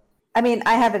done that. I mean,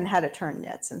 I haven't had a turn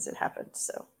yet since it happened,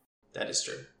 so. That is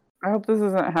true. I hope this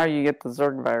isn't how you get the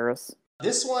Zerg virus.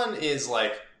 This one is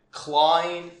like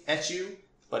clawing at you,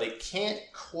 but it can't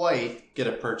quite get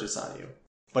a purchase on you.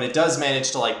 But it does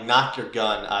manage to like knock your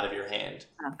gun out of your hand.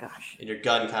 Oh, gosh. And your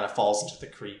gun kind of falls into the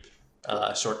creep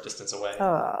a short distance away.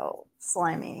 Oh,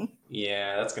 slimy.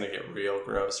 Yeah, that's going to get real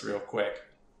gross real quick.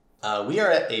 We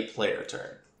are at a player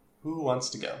turn. Who wants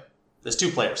to go? There's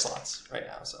 2 player slots right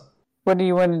now, so. What do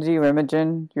you want to do,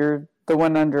 Imogen? You're the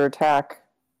one under attack.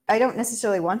 I don't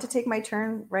necessarily want to take my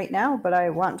turn right now, but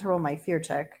I want to roll my fear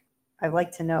check. I'd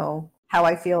like to know how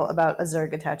I feel about a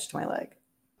Zerg attached to my leg.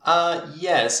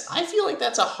 Yes. I feel like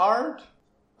that's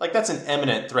that's an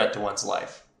imminent threat to one's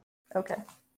life. Okay.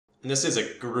 And this is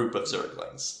a group of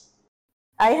Zerglings.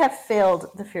 I have failed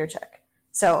the fear check.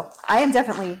 So I am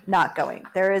definitely not going.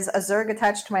 There is a Zerg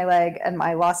attached to my leg, and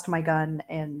I lost my gun,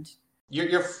 and...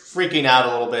 You're freaking out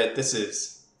a little bit. This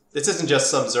isn't just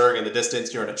some Zerg in the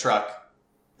distance, you're in a truck.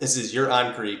 This is your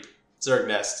on creep, Zerg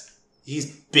nest.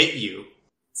 He's bit you.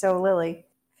 So Lily,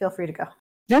 feel free to go.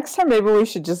 Next time, maybe we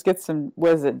should just get some,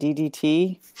 what is it,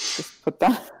 DDT? Just put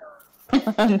that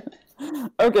on.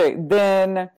 Okay,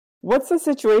 then what's the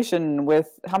situation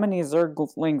with how many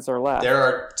Zerglings are left? There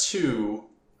are 2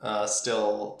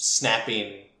 still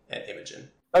snapping at Imogen.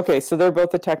 Okay, so they're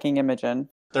both attacking Imogen.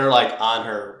 They're like on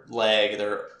her leg.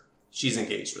 She's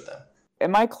engaged with them.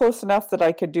 Am I close enough that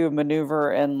I could do a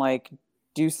maneuver and like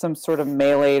do some sort of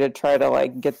melee to try to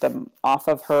like get them off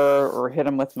of her or hit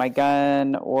them with my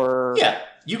gun or... Yeah,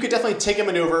 you could definitely take a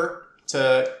maneuver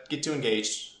to get too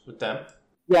engaged with them.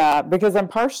 Yeah, because I'm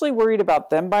partially worried about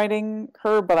them biting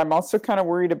her, but I'm also kind of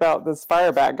worried about this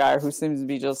Firebat guy who seems to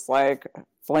be just like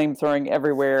flame throwing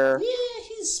everywhere. Yeah,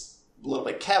 he's a little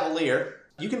bit cavalier.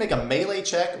 You can make a melee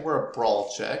check or a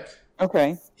brawl check.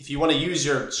 Okay. If you want to use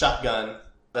your shotgun,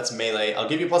 that's melee. I'll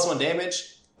give you +1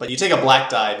 damage, but you take a black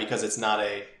die because it's not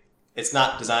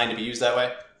designed to be used that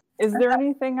way. Is there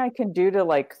anything I can do to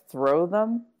like throw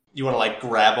them? You want to like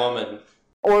grab them and...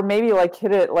 Or maybe like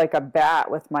hit it like a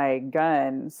bat with my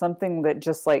gun. Something that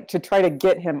just like to try to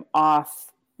get him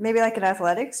off. Maybe like an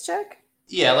athletics check?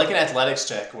 Yeah, like an athletics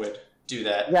check would do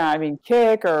that. Yeah, I mean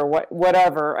kick or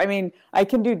whatever. I mean, I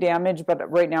can do damage, but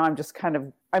right now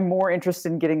I'm more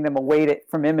interested in getting them away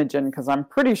from Imogen because I'm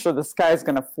pretty sure this guy's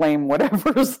going to flame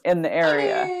whatever's in the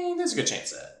area. I mean, there's a good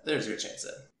chance of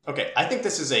that. Okay, I think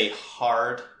this is a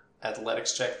hard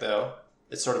athletics check, though.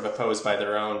 It's sort of opposed by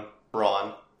their own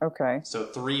brawn. Okay. So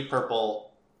 3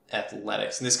 purple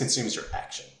athletics, and this consumes your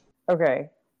action. Okay.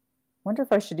 Wonder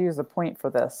if I should use a point for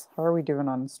this. How are we doing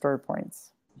on story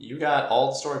points? You got all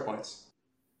the story points.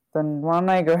 Then why don't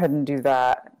I go ahead and do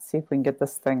that? See if we can get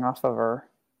this thing off of her.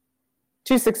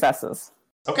 2 successes.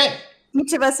 Okay.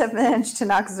 Each of us have managed to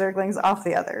knock Zerglings off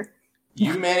the other.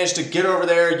 You manage to get over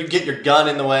there, you get your gun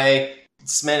in the way,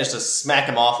 manage to smack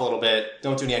him off a little bit,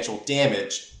 don't do any actual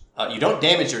damage. You don't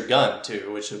damage your gun,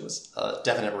 too, which was a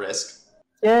definite risk.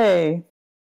 Yay.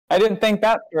 I didn't think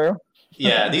that through.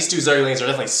 Yeah, these 2 Zerglings are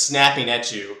definitely snapping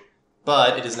at you,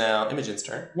 but it is now Imogen's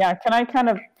turn. Yeah, can I kind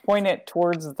of point it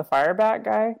towards the fire bat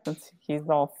guy since he's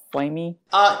all flamey?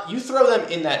 You throw them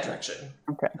in that direction.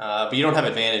 Okay. But you don't have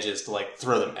advantages to like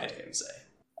throw them at him, say.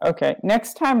 Okay.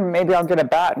 Next time, maybe I'll get a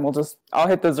bat and I'll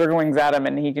hit the Zerglings at him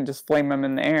and he can just flame them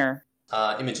in the air.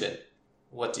 Imogen,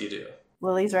 what do you do?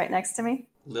 Lily's right next to me.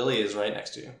 Lily is right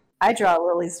next to you. I draw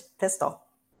Lily's pistol.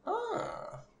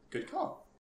 Good call.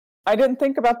 I didn't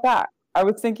think about that. I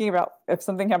was thinking about if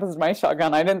something happens to my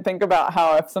shotgun. I didn't think about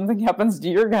how if something happens to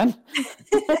your gun,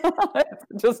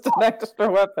 it's just an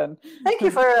extra weapon. Thank you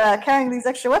for carrying these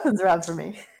extra weapons around for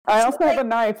me. I also have a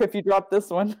knife if you drop this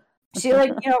one. She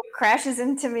crashes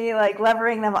into me, like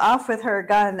levering them off with her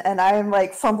gun, and I'm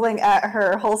like fumbling at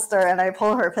her holster, and I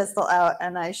pull her pistol out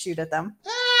and I shoot at them.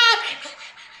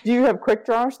 Do you have quick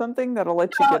draw or something that'll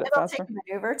let you get it it'll faster? take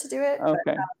maneuver to do it.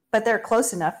 Okay. But they're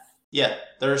close enough. Yeah,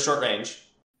 they're short range.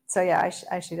 So yeah,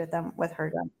 I shoot at them with her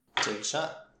gun. Take a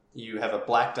shot. You have a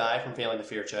black die from failing the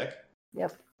fear check.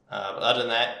 Yep. But other than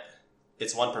that,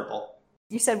 it's 1 purple.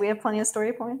 You said we have plenty of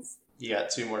story points? You got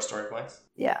 2 more story points.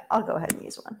 Yeah, I'll go ahead and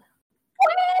use one.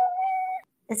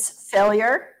 It's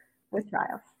failure with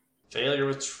triumph. Failure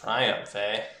with triumph,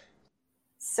 eh?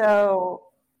 So,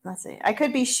 let's see. I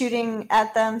could be shooting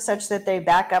at them such that they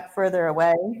back up further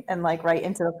away and like right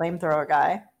into the flamethrower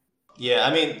guy. Yeah,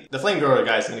 I mean, the flamethrower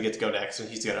guy's gonna get to go next, and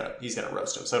he's gonna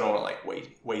roast him. So I don't want to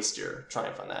like waste your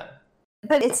triumph on that.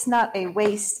 But it's not a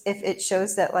waste if it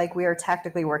shows that like we are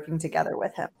tactically working together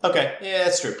with him. Okay, yeah,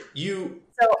 that's true.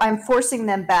 So I'm forcing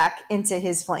them back into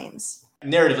his flames.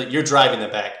 Narratively, you're driving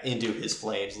them back into his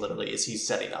flames, literally, as he's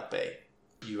setting up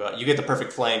you get the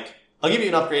perfect flank. I'll give you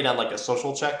an upgrade on like a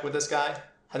social check with this guy,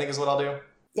 I think is what I'll do.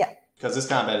 Yeah. Because this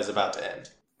combat is about to end.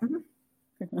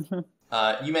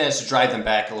 Mm-hmm. You manage to drive them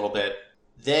back a little bit.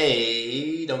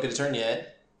 They don't get a turn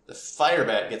yet. The fire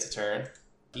bat gets a turn.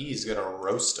 He's gonna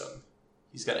roast them.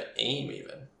 He's gonna aim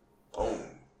even. Boom.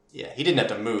 Yeah, he didn't have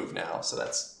to move now, so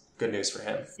that's good news for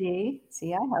him. See,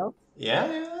 I help. Yeah,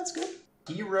 that's good.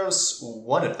 He roasts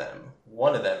one of them.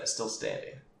 One of them is still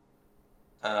standing.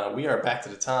 We are back to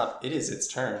the top. It is its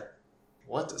turn.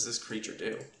 What does this creature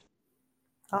do?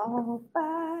 All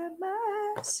by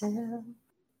myself.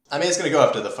 I mean, it's going to go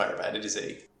after the fire bat. It is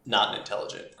not an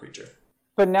intelligent creature.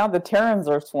 But now the Terrans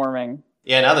are swarming.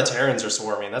 Yeah, now the Terrans are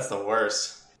swarming. That's the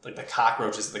worst. Like the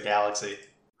cockroaches of the galaxy.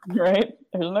 Right?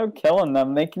 There's no killing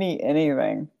them. They can eat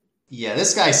anything. Yeah,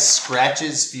 this guy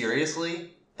scratches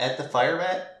furiously at the fire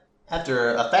bat.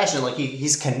 After a fashion, like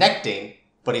he's connecting,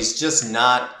 but he's just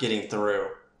not getting through.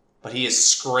 But he is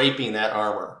scraping that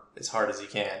armor as hard as he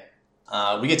can.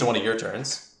 We get to one of your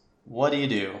turns. What do you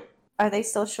do? Are they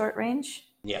still short range?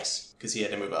 Yes, because he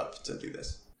had to move up to do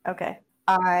this. Okay.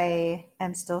 I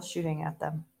am still shooting at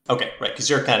them. Okay, right, because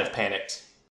you're kind of panicked.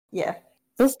 Yeah.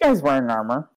 This guy's wearing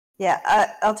armor.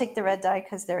 Yeah, I'll take the red die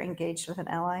because they're engaged with an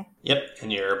ally. Yep,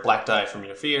 and your black die from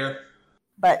your fear.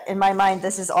 But in my mind,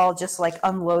 this is all just like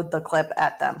unload the clip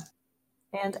at them.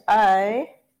 And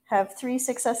I have 3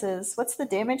 successes. What's the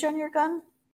damage on your gun?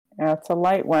 Yeah, it's a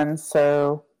light one,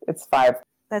 so it's 5.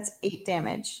 That's 8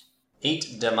 damage.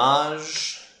 8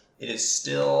 damage. It is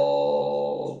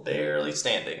still barely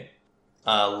standing.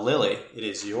 Lily, it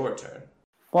is your turn.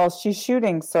 Well, she's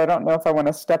shooting, so I don't know if I want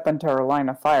to step into her line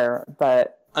of fire,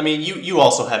 but... I mean, you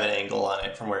also have an angle on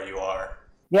it from where you are.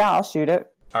 Yeah, I'll shoot it.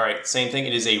 Alright, same thing.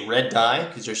 It is a red die,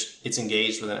 because it's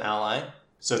engaged with an ally.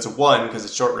 So it's a 1, because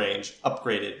it's short range.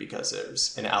 Upgraded, because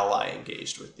there's an ally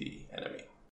engaged with the enemy.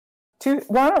 2...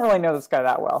 Well, I don't really know this guy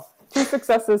that well. 2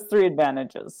 successes, 3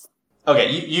 advantages. Okay,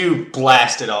 you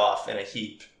blast it off in a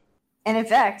heap. And in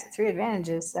fact, 3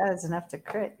 advantages, that is enough to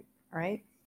crit, right?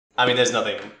 I mean, there's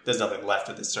nothing left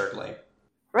of this Zergling.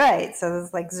 Right, so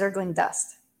it's like Zergling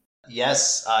dust.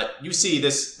 Yes, you see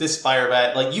this fire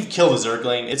bat, like, you've killed a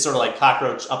Zergling. It's sort of like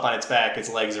cockroach up on its back, its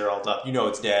legs are all up. You know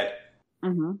it's dead.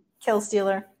 Mm-hmm. Kill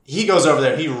stealer. He goes over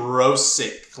there, he roasts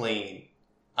it clean.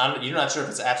 You're not sure if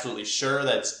it's absolutely sure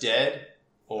that it's dead,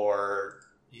 or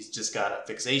he's just got a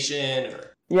fixation,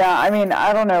 or... Yeah, I mean,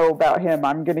 I don't know about him.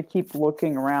 I'm going to keep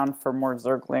looking around for more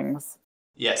Zerglings.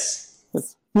 Yes.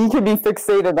 He could be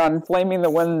fixated on flaming the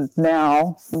wind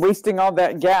now, wasting all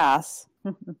that gas.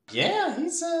 Yeah,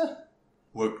 he's,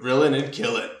 we're grilling and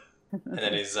killing. And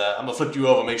then he's, I'm gonna flip you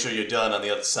over, make sure you're done on the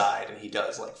other side. And he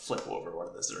does, like, flip over one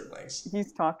of the Zerglings.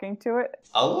 He's talking to it?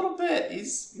 A little bit.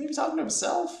 He's maybe talking to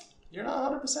himself. You're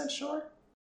not 100% sure.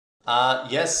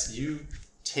 Yes, you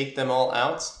take them all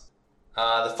out.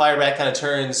 The fire bat kind of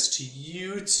turns to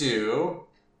you two,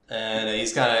 and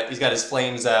he's got his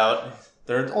flames out.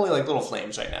 They're only like little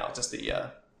flames right now, just the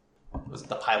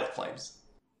pilot flames.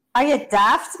 Are you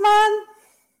daft, man?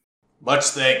 Much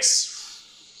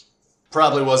thanks.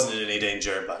 Probably wasn't in any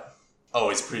danger, but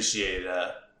Always appreciate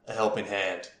a helping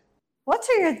hand. What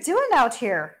are you doing out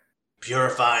here?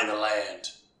 Purifying the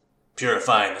land.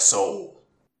 Purifying the soul.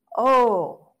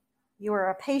 Oh, you are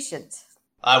a patient.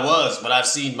 I was, but I've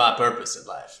seen my purpose in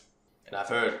life. And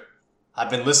I've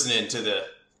been listening to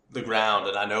the ground,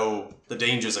 and I know the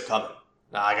dangers are coming.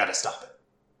 Now I gotta stop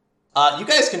it. You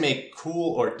guys can make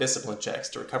cool or discipline checks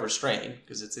to recover strain,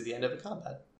 because it's at the end of a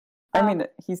combat. I mean,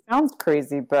 he sounds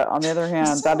crazy, but on the other hand,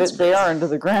 sounds they are crazy. into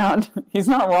the ground. He's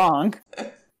not wrong.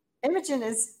 Imogen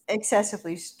is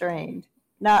excessively strained.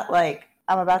 Not like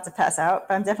I'm about to pass out,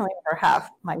 but I'm definitely over half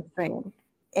my strain.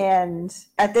 And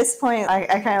at this point, I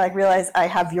kind of like realize I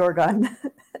have your gun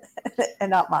and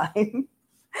not mine.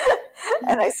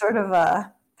 And I sort of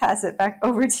pass it back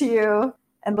over to you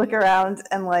and look around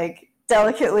and like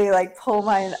delicately like pull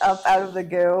mine up out of the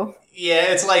goo.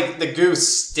 Yeah, it's like the goo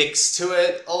sticks to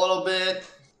it a little bit.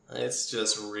 It's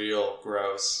just real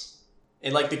gross.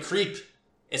 And like the creep,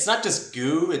 it's not just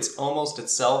goo, it's almost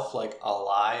itself like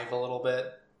alive a little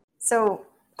bit. So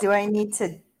do I need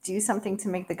to do something to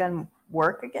make the gun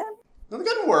work again? Well, the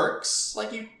gun works.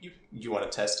 Like you want to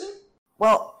test it?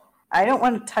 Well, I don't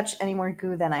want to touch any more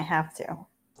goo than I have to.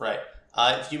 Right.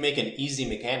 If you make an easy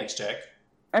mechanics check.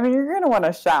 I mean, you're going to want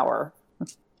to shower.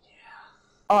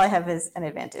 All I have is an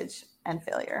advantage and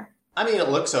failure. I mean, it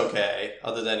looks okay,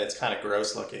 other than it's kind of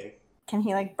gross looking. Can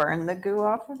he like burn the goo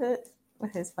off of it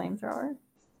with his flamethrower?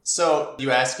 So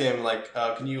you ask him, like,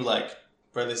 can you, like,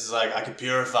 where this is like, I can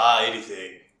purify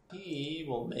anything. He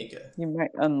will make it. You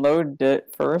might unload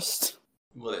it first.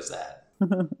 What is that?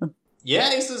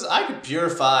 Yeah, he says, I could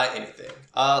purify anything.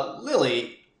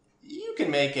 Lily, you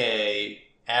can make a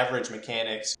average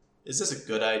mechanics. Is this a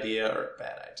good idea or a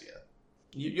bad idea?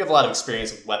 You have a lot of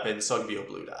experience with weapons, so it could be a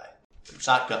blue die. From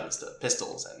shotguns to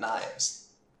pistols and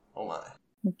knives. Oh my.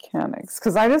 Mechanics.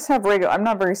 Because I just have regular... I'm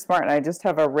not very smart, and I just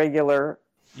have a regular...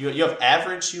 You have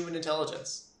average human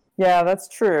intelligence. Yeah, that's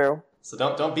true. So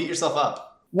don't beat yourself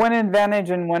up. One advantage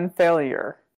and one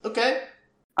failure. Okay.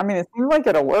 I mean, it seems like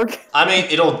it'll work. I mean,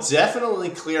 it'll definitely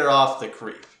clear off the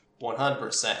creep.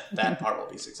 100%. That part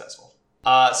will be successful.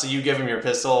 So you give him your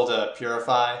pistol to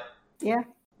purify? Yeah.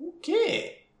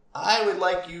 Okay. I would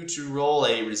like you to roll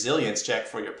a resilience check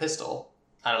for your pistol.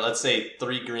 I don't know, let's say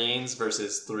 3 greens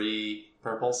versus 3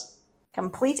 purples.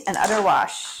 Complete and utter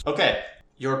wash. Okay.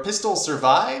 Your pistol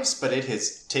survives, but it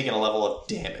has taken a level of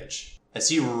damage. As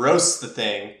he roasts the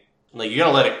thing, like, you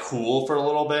gotta let it cool for a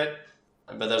little bit,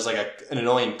 but there's like an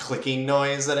annoying clicking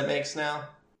noise that it makes now.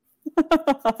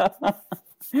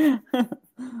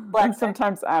 And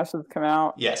sometimes ashes come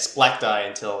out. Yes, black die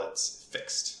until it's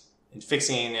fixed. And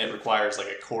fixing it requires like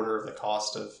a quarter of the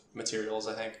cost of materials,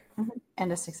 I think. Mm-hmm.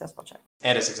 And a successful check.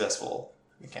 And a successful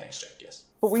mechanics check, yes.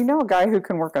 But we know a guy who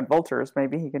can work on vultures.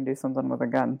 Maybe he can do something with a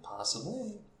gun.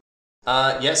 Possibly.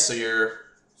 Yes, so your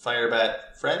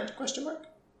firebat friend, question mark?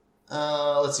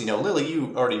 Let's see, no, Lily,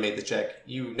 you already made the check.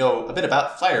 You know a bit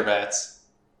about firebats.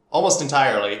 Almost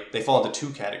entirely, they fall into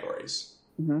 2 categories.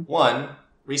 Mm-hmm. 1,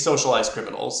 re-socialized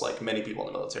criminals, like many people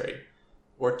in the military.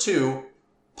 Or 2,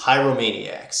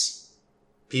 pyromaniacs.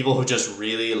 People who just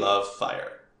really love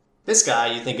fire. This guy,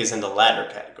 you think, is in the latter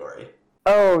category.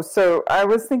 Oh, so I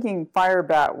was thinking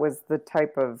firebat was the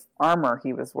type of armor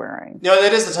he was wearing. No,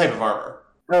 that is the type of armor.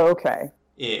 Oh, okay.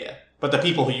 Yeah. But the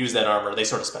people who use that armor, they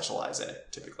sort of specialize in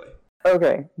it, typically.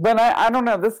 Okay. But I don't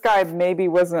know. This guy maybe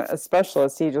wasn't a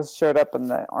specialist. He just showed up in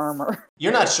the armor.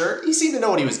 You're not sure? He seemed to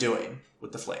know what he was doing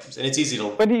with the flames, and it's easy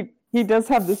to... But he does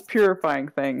have this purifying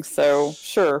thing, so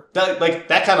sure.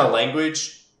 That kind of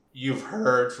language you've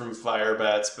heard from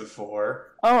firebats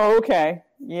before. Oh, okay.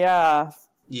 Yeah.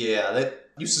 Yeah, that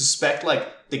you suspect, like,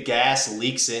 the gas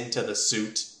leaks into the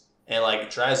suit and, like,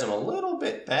 drives him a little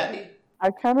bit batty.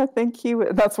 I kind of think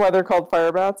that's why they're called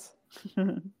firebats.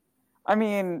 I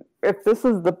mean, if this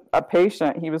is a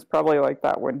patient, he was probably like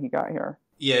that when he got here.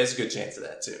 Yeah, there's a good chance of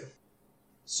that, too.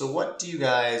 So what do you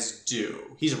guys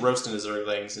do? He's roasting his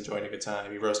Zerglings, enjoying a good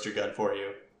time. He roasts your gun for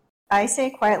you. I say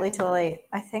quietly to Lily,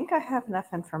 I think I have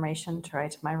enough information to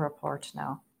write my report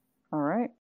now. All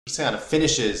right. He kind of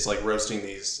finishes, like, roasting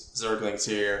these Zerglings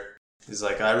here. He's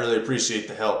like, I really appreciate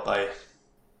the help. I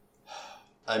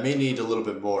may need a little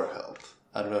bit more help.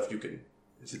 I don't know if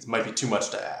it might be too much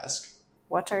to ask.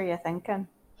 What are you thinking?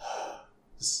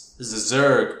 There's a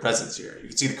Zerg presence here. You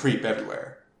can see the creep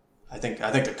everywhere. I think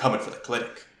they're coming for the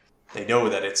clinic. They know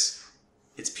that it's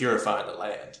purifying the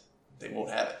land. They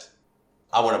won't have it.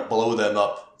 I want to blow them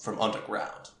up from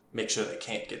underground. Make sure they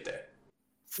can't get there.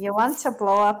 You want to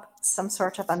blow up some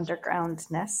sort of underground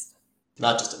nest?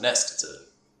 Not just a nest.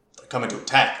 They're coming to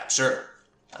attack, I'm sure.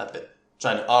 I've been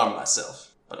trying to arm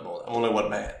myself, but I'm only one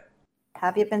man.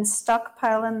 Have you been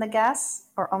stockpiling the gas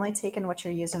or only taking what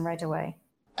you're using right away?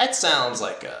 That sounds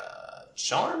like a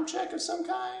charm check of some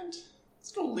kind.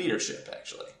 Let's go leadership,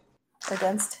 actually.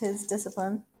 Against his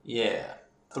discipline? Yeah.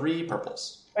 3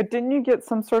 purples. But didn't you get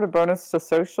some sort of bonus to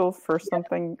social for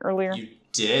something earlier? You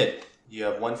did. You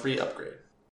have 1 free upgrade.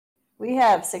 We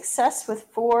have success with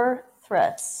 4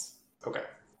 threats. Okay.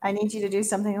 I need you to do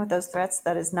something with those threats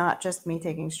that is not just me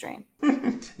taking strain.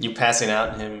 You passing out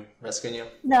and him rescuing you?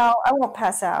 No, I won't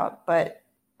pass out, but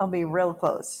I'll be real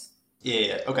close.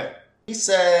 Yeah, okay. He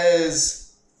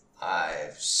says,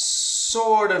 I've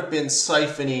sort of been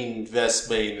siphoning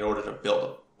Vespane in order to build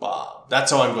a bomb.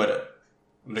 That's how I'm going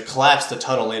to collapse the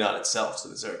tunnel in on itself so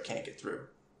the Zerg can't get through.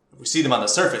 If we see them on the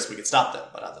surface, we can stop them,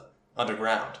 but on the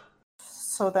underground.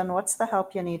 So then what's the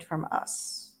help you need from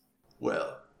us?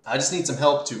 Well, I just need some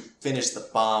help to finish the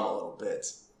bomb a little bit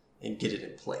and get it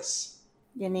in place.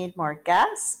 You need more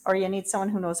gas, or you need someone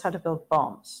who knows how to build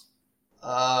bombs?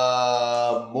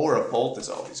 More of both is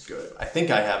always good. I think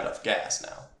I have enough gas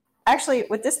now. Actually,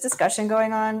 with this discussion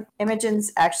going on,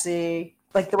 Imogen's actually,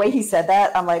 like the way he said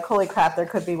that, I'm like, holy crap, there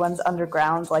could be ones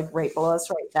underground, like right below us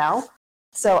right now.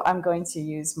 So I'm going to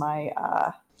use my...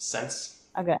 Sense?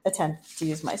 I'm going to attempt to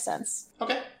use my sense.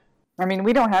 Okay. I mean,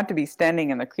 we don't have to be standing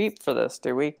in the creep for this,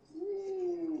 do we?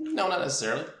 No, not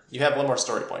necessarily. You have 1 more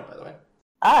story point, by the way.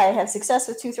 I have success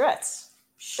with 2 threats.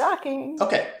 Shocking.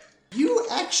 Okay. You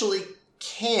actually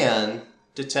can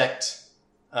detect...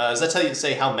 does that tell you to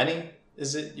say how many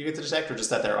is it you get to detect, or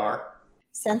just that there are?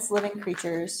 Sense living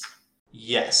creatures.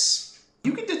 Yes.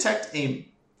 You can detect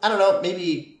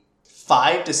maybe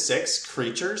 5 to 6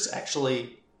 creatures,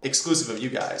 actually exclusive of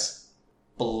you guys,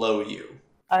 below you.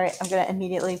 All right, I'm going to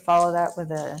immediately follow that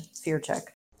with a fear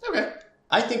check. Okay.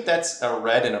 I think that's a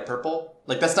red and a purple.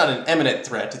 Like, that's not an imminent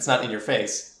threat. It's not in your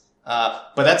face.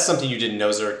 But that's something you didn't know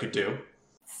Zerg could do.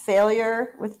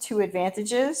 Failure with 2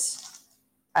 advantages.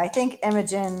 I think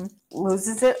Imogen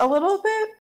loses it a little bit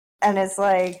and is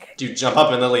like... Do you jump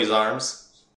up in Lily's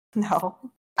arms? No.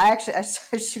 I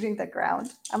started shooting the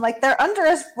ground. I'm like, they're under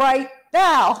us right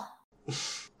now.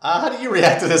 How do you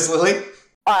react to this, Lily?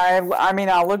 I mean,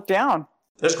 I'll look down.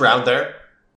 There's ground there.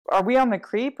 Are we on the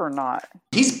creep or not?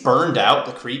 He's burned out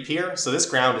the creep here, so this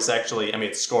ground is actually,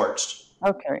 it's scorched.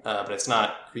 Okay. But it's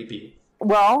not creepy.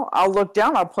 Well, I'll look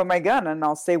down, I'll put my gun, and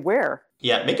I'll say where.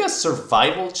 Yeah, make a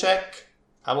survival check.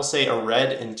 I will say a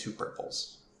red and 2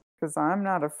 purples. Because I'm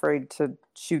not afraid to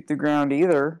shoot the ground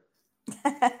either.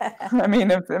 I mean,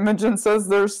 if Imogen says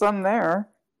there's some there.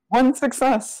 1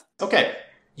 success. Okay.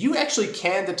 You actually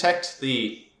can detect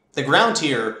the ground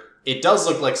here. It does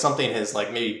look like something has,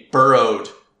 like, maybe burrowed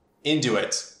into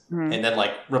it and then,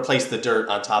 like, replaced the dirt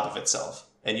on top of itself.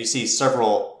 And you see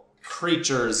several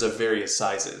creatures of various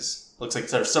sizes. Looks like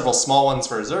there's several small ones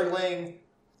for a Zergling,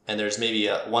 and there's maybe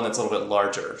one that's a little bit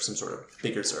larger, some sort of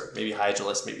bigger Zerg, maybe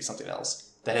Hydralisk, maybe something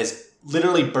else, that has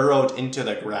literally burrowed into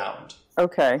the ground.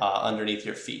 Okay. Underneath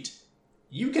your feet.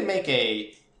 You can make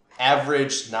a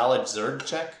average knowledge Zerg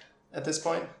check at this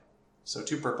point. So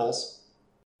 2 purples.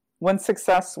 1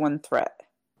 success, 1 threat.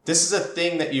 This is a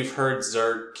thing that you've heard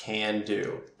Zerg can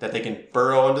do, that they can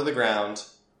burrow under the ground.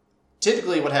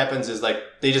 Typically what happens is, like,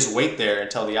 they just wait there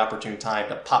until the opportune time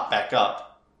to pop back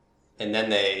up, and then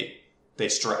they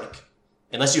strike.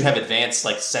 Unless you have advanced,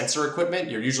 like, sensor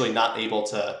equipment, you're usually not able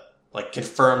to, like,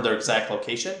 confirm their exact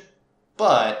location.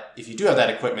 But if you do have that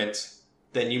equipment,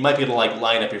 then you might be able to, like,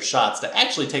 line up your shots to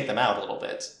actually take them out a little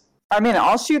bit. I mean,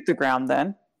 I'll shoot the ground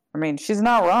then. I mean, she's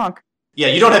not wrong. Yeah,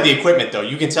 you don't have the equipment, though.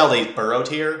 You can tell they burrowed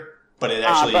here, but it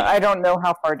actually... But I don't know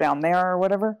how far down they are or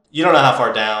whatever. You don't know how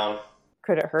far down.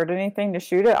 Could it hurt anything to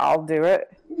shoot it? I'll do it.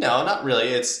 No, not really.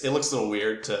 It looks a little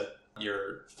weird to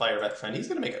your fire vet friend. He's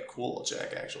going to make a cool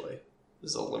check, actually.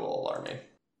 This is a little alarming.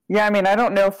 Yeah, I mean, I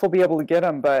don't know if we'll be able to get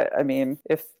him, but, I mean,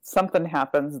 if something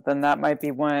happens, then that might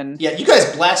be when... Yeah, you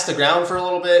guys blast the ground for a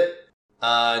little bit,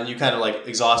 and you kind of, like,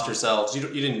 exhaust yourselves. You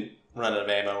didn't run out of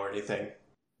ammo or anything.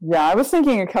 Yeah, I was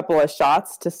thinking a couple of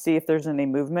shots to see if there's any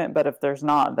movement, but if there's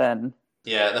not, then...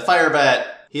 Yeah, the fire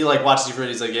bat, he, like, watches you for it.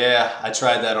 He's like, yeah, I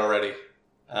tried that already.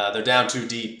 They're down too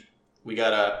deep. We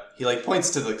gotta... He, like, points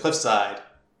to the cliffside.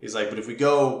 He's like, but if we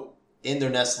go in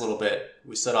their nest a little bit,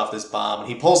 we set off this bomb. And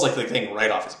he pulls, like, the thing right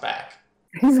off his back.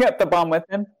 He's got the bomb with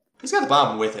him? He's got the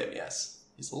bomb with him, yes.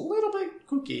 He's a little bit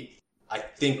kooky. I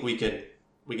think we can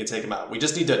take him out. We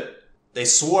just need to... They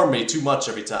swarm me too much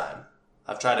every time.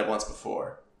 I've tried it once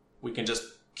before. We can just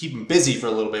keep them busy for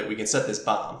a little bit. We can set this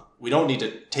bomb. We don't need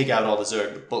to take out all the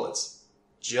Zerg with bullets.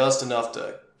 Just enough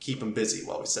to keep them busy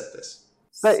while we set this.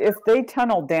 But if they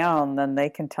tunnel down, then they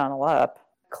can tunnel up.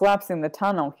 Collapsing the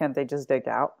tunnel, can't they just dig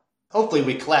out? hopefully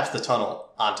we collapse the tunnel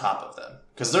on top of them.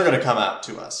 Because they're going to come out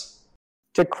to us.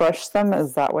 To crush them?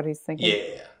 Is that what he's thinking?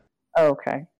 Yeah. Oh,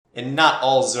 okay. And not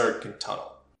all Zerg can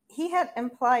tunnel. He had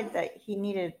implied that he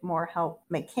needed more help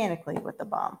mechanically with the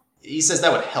bomb. He says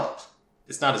that would help.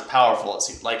 It's not as powerful as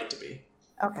he'd like it to be.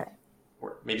 Okay.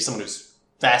 Or maybe someone who's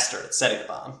faster at setting the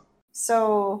bomb.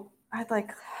 So I'd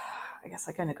like, I guess,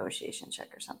 like a negotiation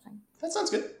check or something. That sounds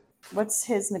good. What's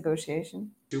his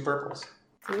negotiation? 2 purples.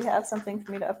 Do we have something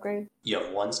for me to upgrade? You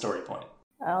have 1 story point.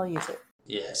 I'll use it.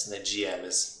 Yes, and the GM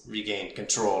has regained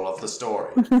control of the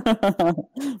story.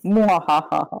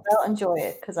 Mwahaha. I'll enjoy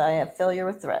it because I have failure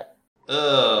with threat.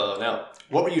 Oh, no.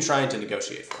 What were you trying to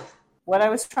negotiate for? What I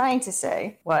was trying to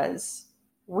say was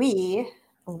we,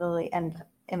 Lily and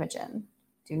Imogen,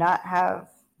 do not have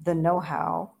the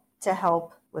know-how to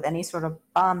help with any sort of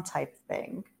bomb type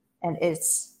thing. And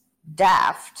it's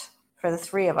daft for the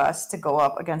 3 of us to go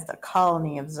up against a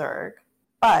colony of Zerg.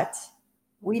 But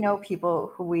we know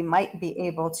people who we might be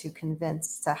able to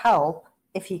convince to help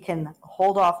if he can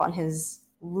hold off on his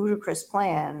ludicrous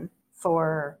plan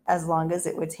for as long as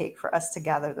it would take for us to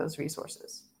gather those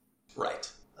resources.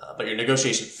 Right. But your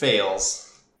negotiation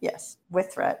fails. Yes,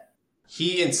 with threat.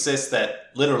 He insists that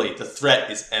literally the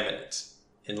threat is imminent.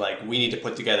 And we need to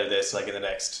put together this in the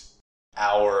next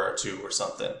hour or 2 or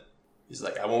something. He's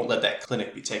like, I won't let that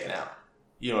clinic be taken out.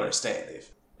 You don't understand, Dave.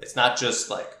 It's not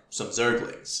just some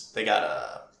Zerglings. They got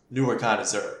a newer kind of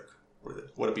Zerg.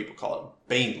 What do people call them?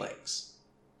 Banelings.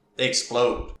 They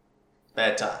explode.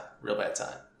 Bad time. Real bad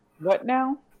time. What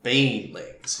now?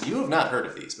 Banelings. You have not heard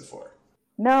of these before.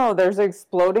 No, there's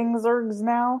exploding Zergs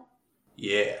now?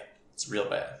 Yeah, it's real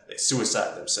bad. They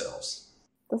suicide themselves.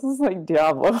 This is like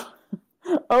Diablo.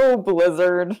 Oh,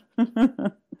 Blizzard.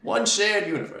 One shared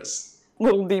universe.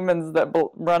 Little demons that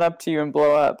run up to you and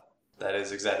blow up. That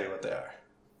is exactly what they are.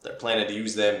 They're planning to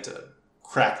use them to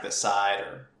crack the side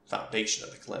or foundation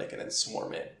of the clinic and then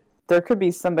swarm in. There could be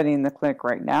somebody in the clinic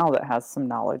right now that has some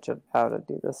knowledge of how to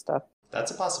do this stuff. That's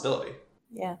a possibility.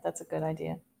 Yeah, that's a good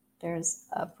idea. There's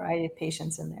a variety of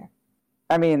patients in there.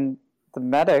 I mean, the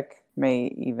medic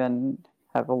may even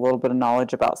have a little bit of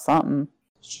knowledge about something.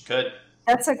 She could.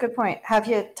 That's a good point. Have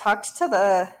you talked to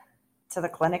the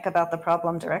clinic about the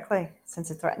problem directly, since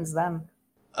it threatens them?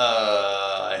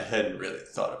 I hadn't really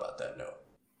thought about that, no.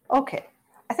 Okay.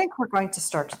 I think we're going to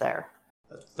start there.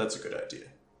 That's a good idea.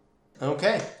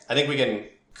 Okay. I think we can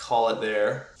call it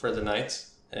there for the night.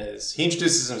 As he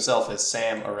introduces himself as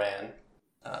Sam Aran,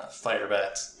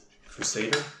 Firebat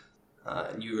Crusader.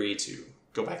 And you agree to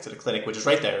go back to the clinic, which is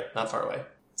right there, not far away.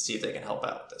 See if they can help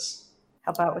out with this.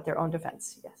 Help out with their own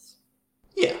defense, yes.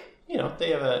 Yeah.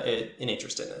 They have an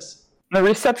interest in this. The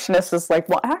receptionist is like,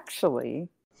 well, actually,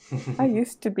 I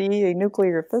used to be a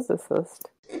nuclear physicist.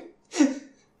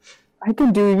 I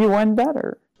can do you one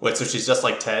better. Wait, so she's just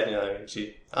like Ted?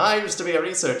 I used to be a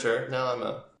researcher. Now I'm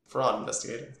a fraud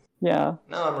investigator. Yeah.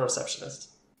 Now I'm a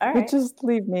receptionist. All But right. just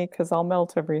leave me, because I'll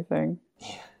melt everything.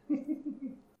 Yeah. Do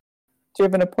you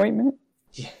have an appointment?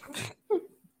 Yeah.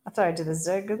 I'm sorry, do the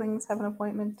Zerglings have an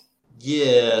appointment?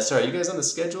 Yeah, sorry, you guys on the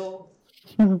schedule?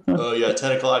 Oh, yeah,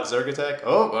 10 o'clock Zerg attack?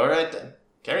 Oh, alright then.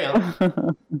 Carry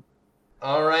on.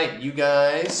 Alright, you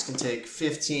guys can take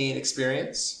 15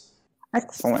 experience.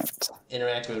 Excellent.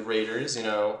 Interact with raiders,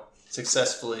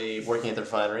 successfully working at the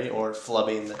refinery or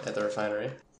flubbing at the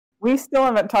refinery. We still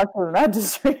haven't talked to the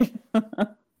magistrate.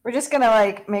 We're just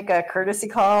gonna make a courtesy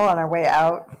call on our way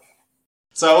out.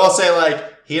 So I will say,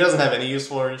 he doesn't have any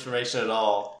useful information at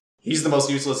all. He's the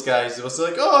most useless guy. He's supposed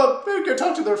to go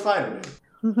talk to the refinery.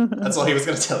 That's all he was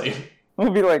going to tell you.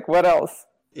 We'll be like, what else?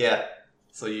 Yeah.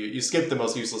 So you skipped the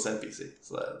most useless NPC.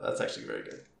 So that's actually very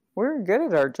good. We're good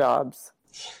at our jobs.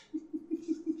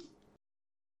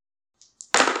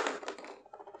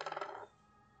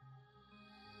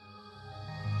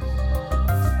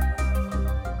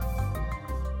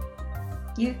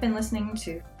 You've been listening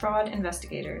to Fraud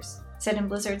Investigators, set in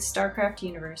Blizzard's StarCraft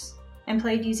universe, and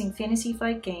played using Fantasy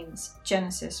Flight Games'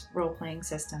 Genesis role-playing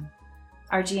system.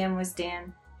 Our GM was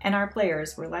Dan, and our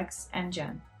players were Lex and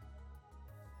Jen.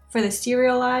 For the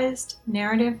serialized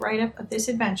narrative write-up of this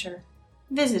adventure,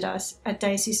 visit us at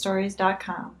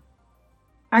diceystories.com.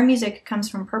 Our music comes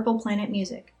from Purple Planet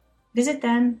Music. Visit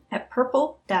them at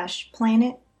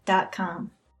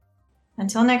purple-planet.com.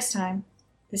 Until next time,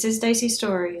 this is Dicey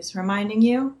Stories reminding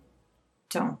you,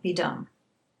 don't be dumb.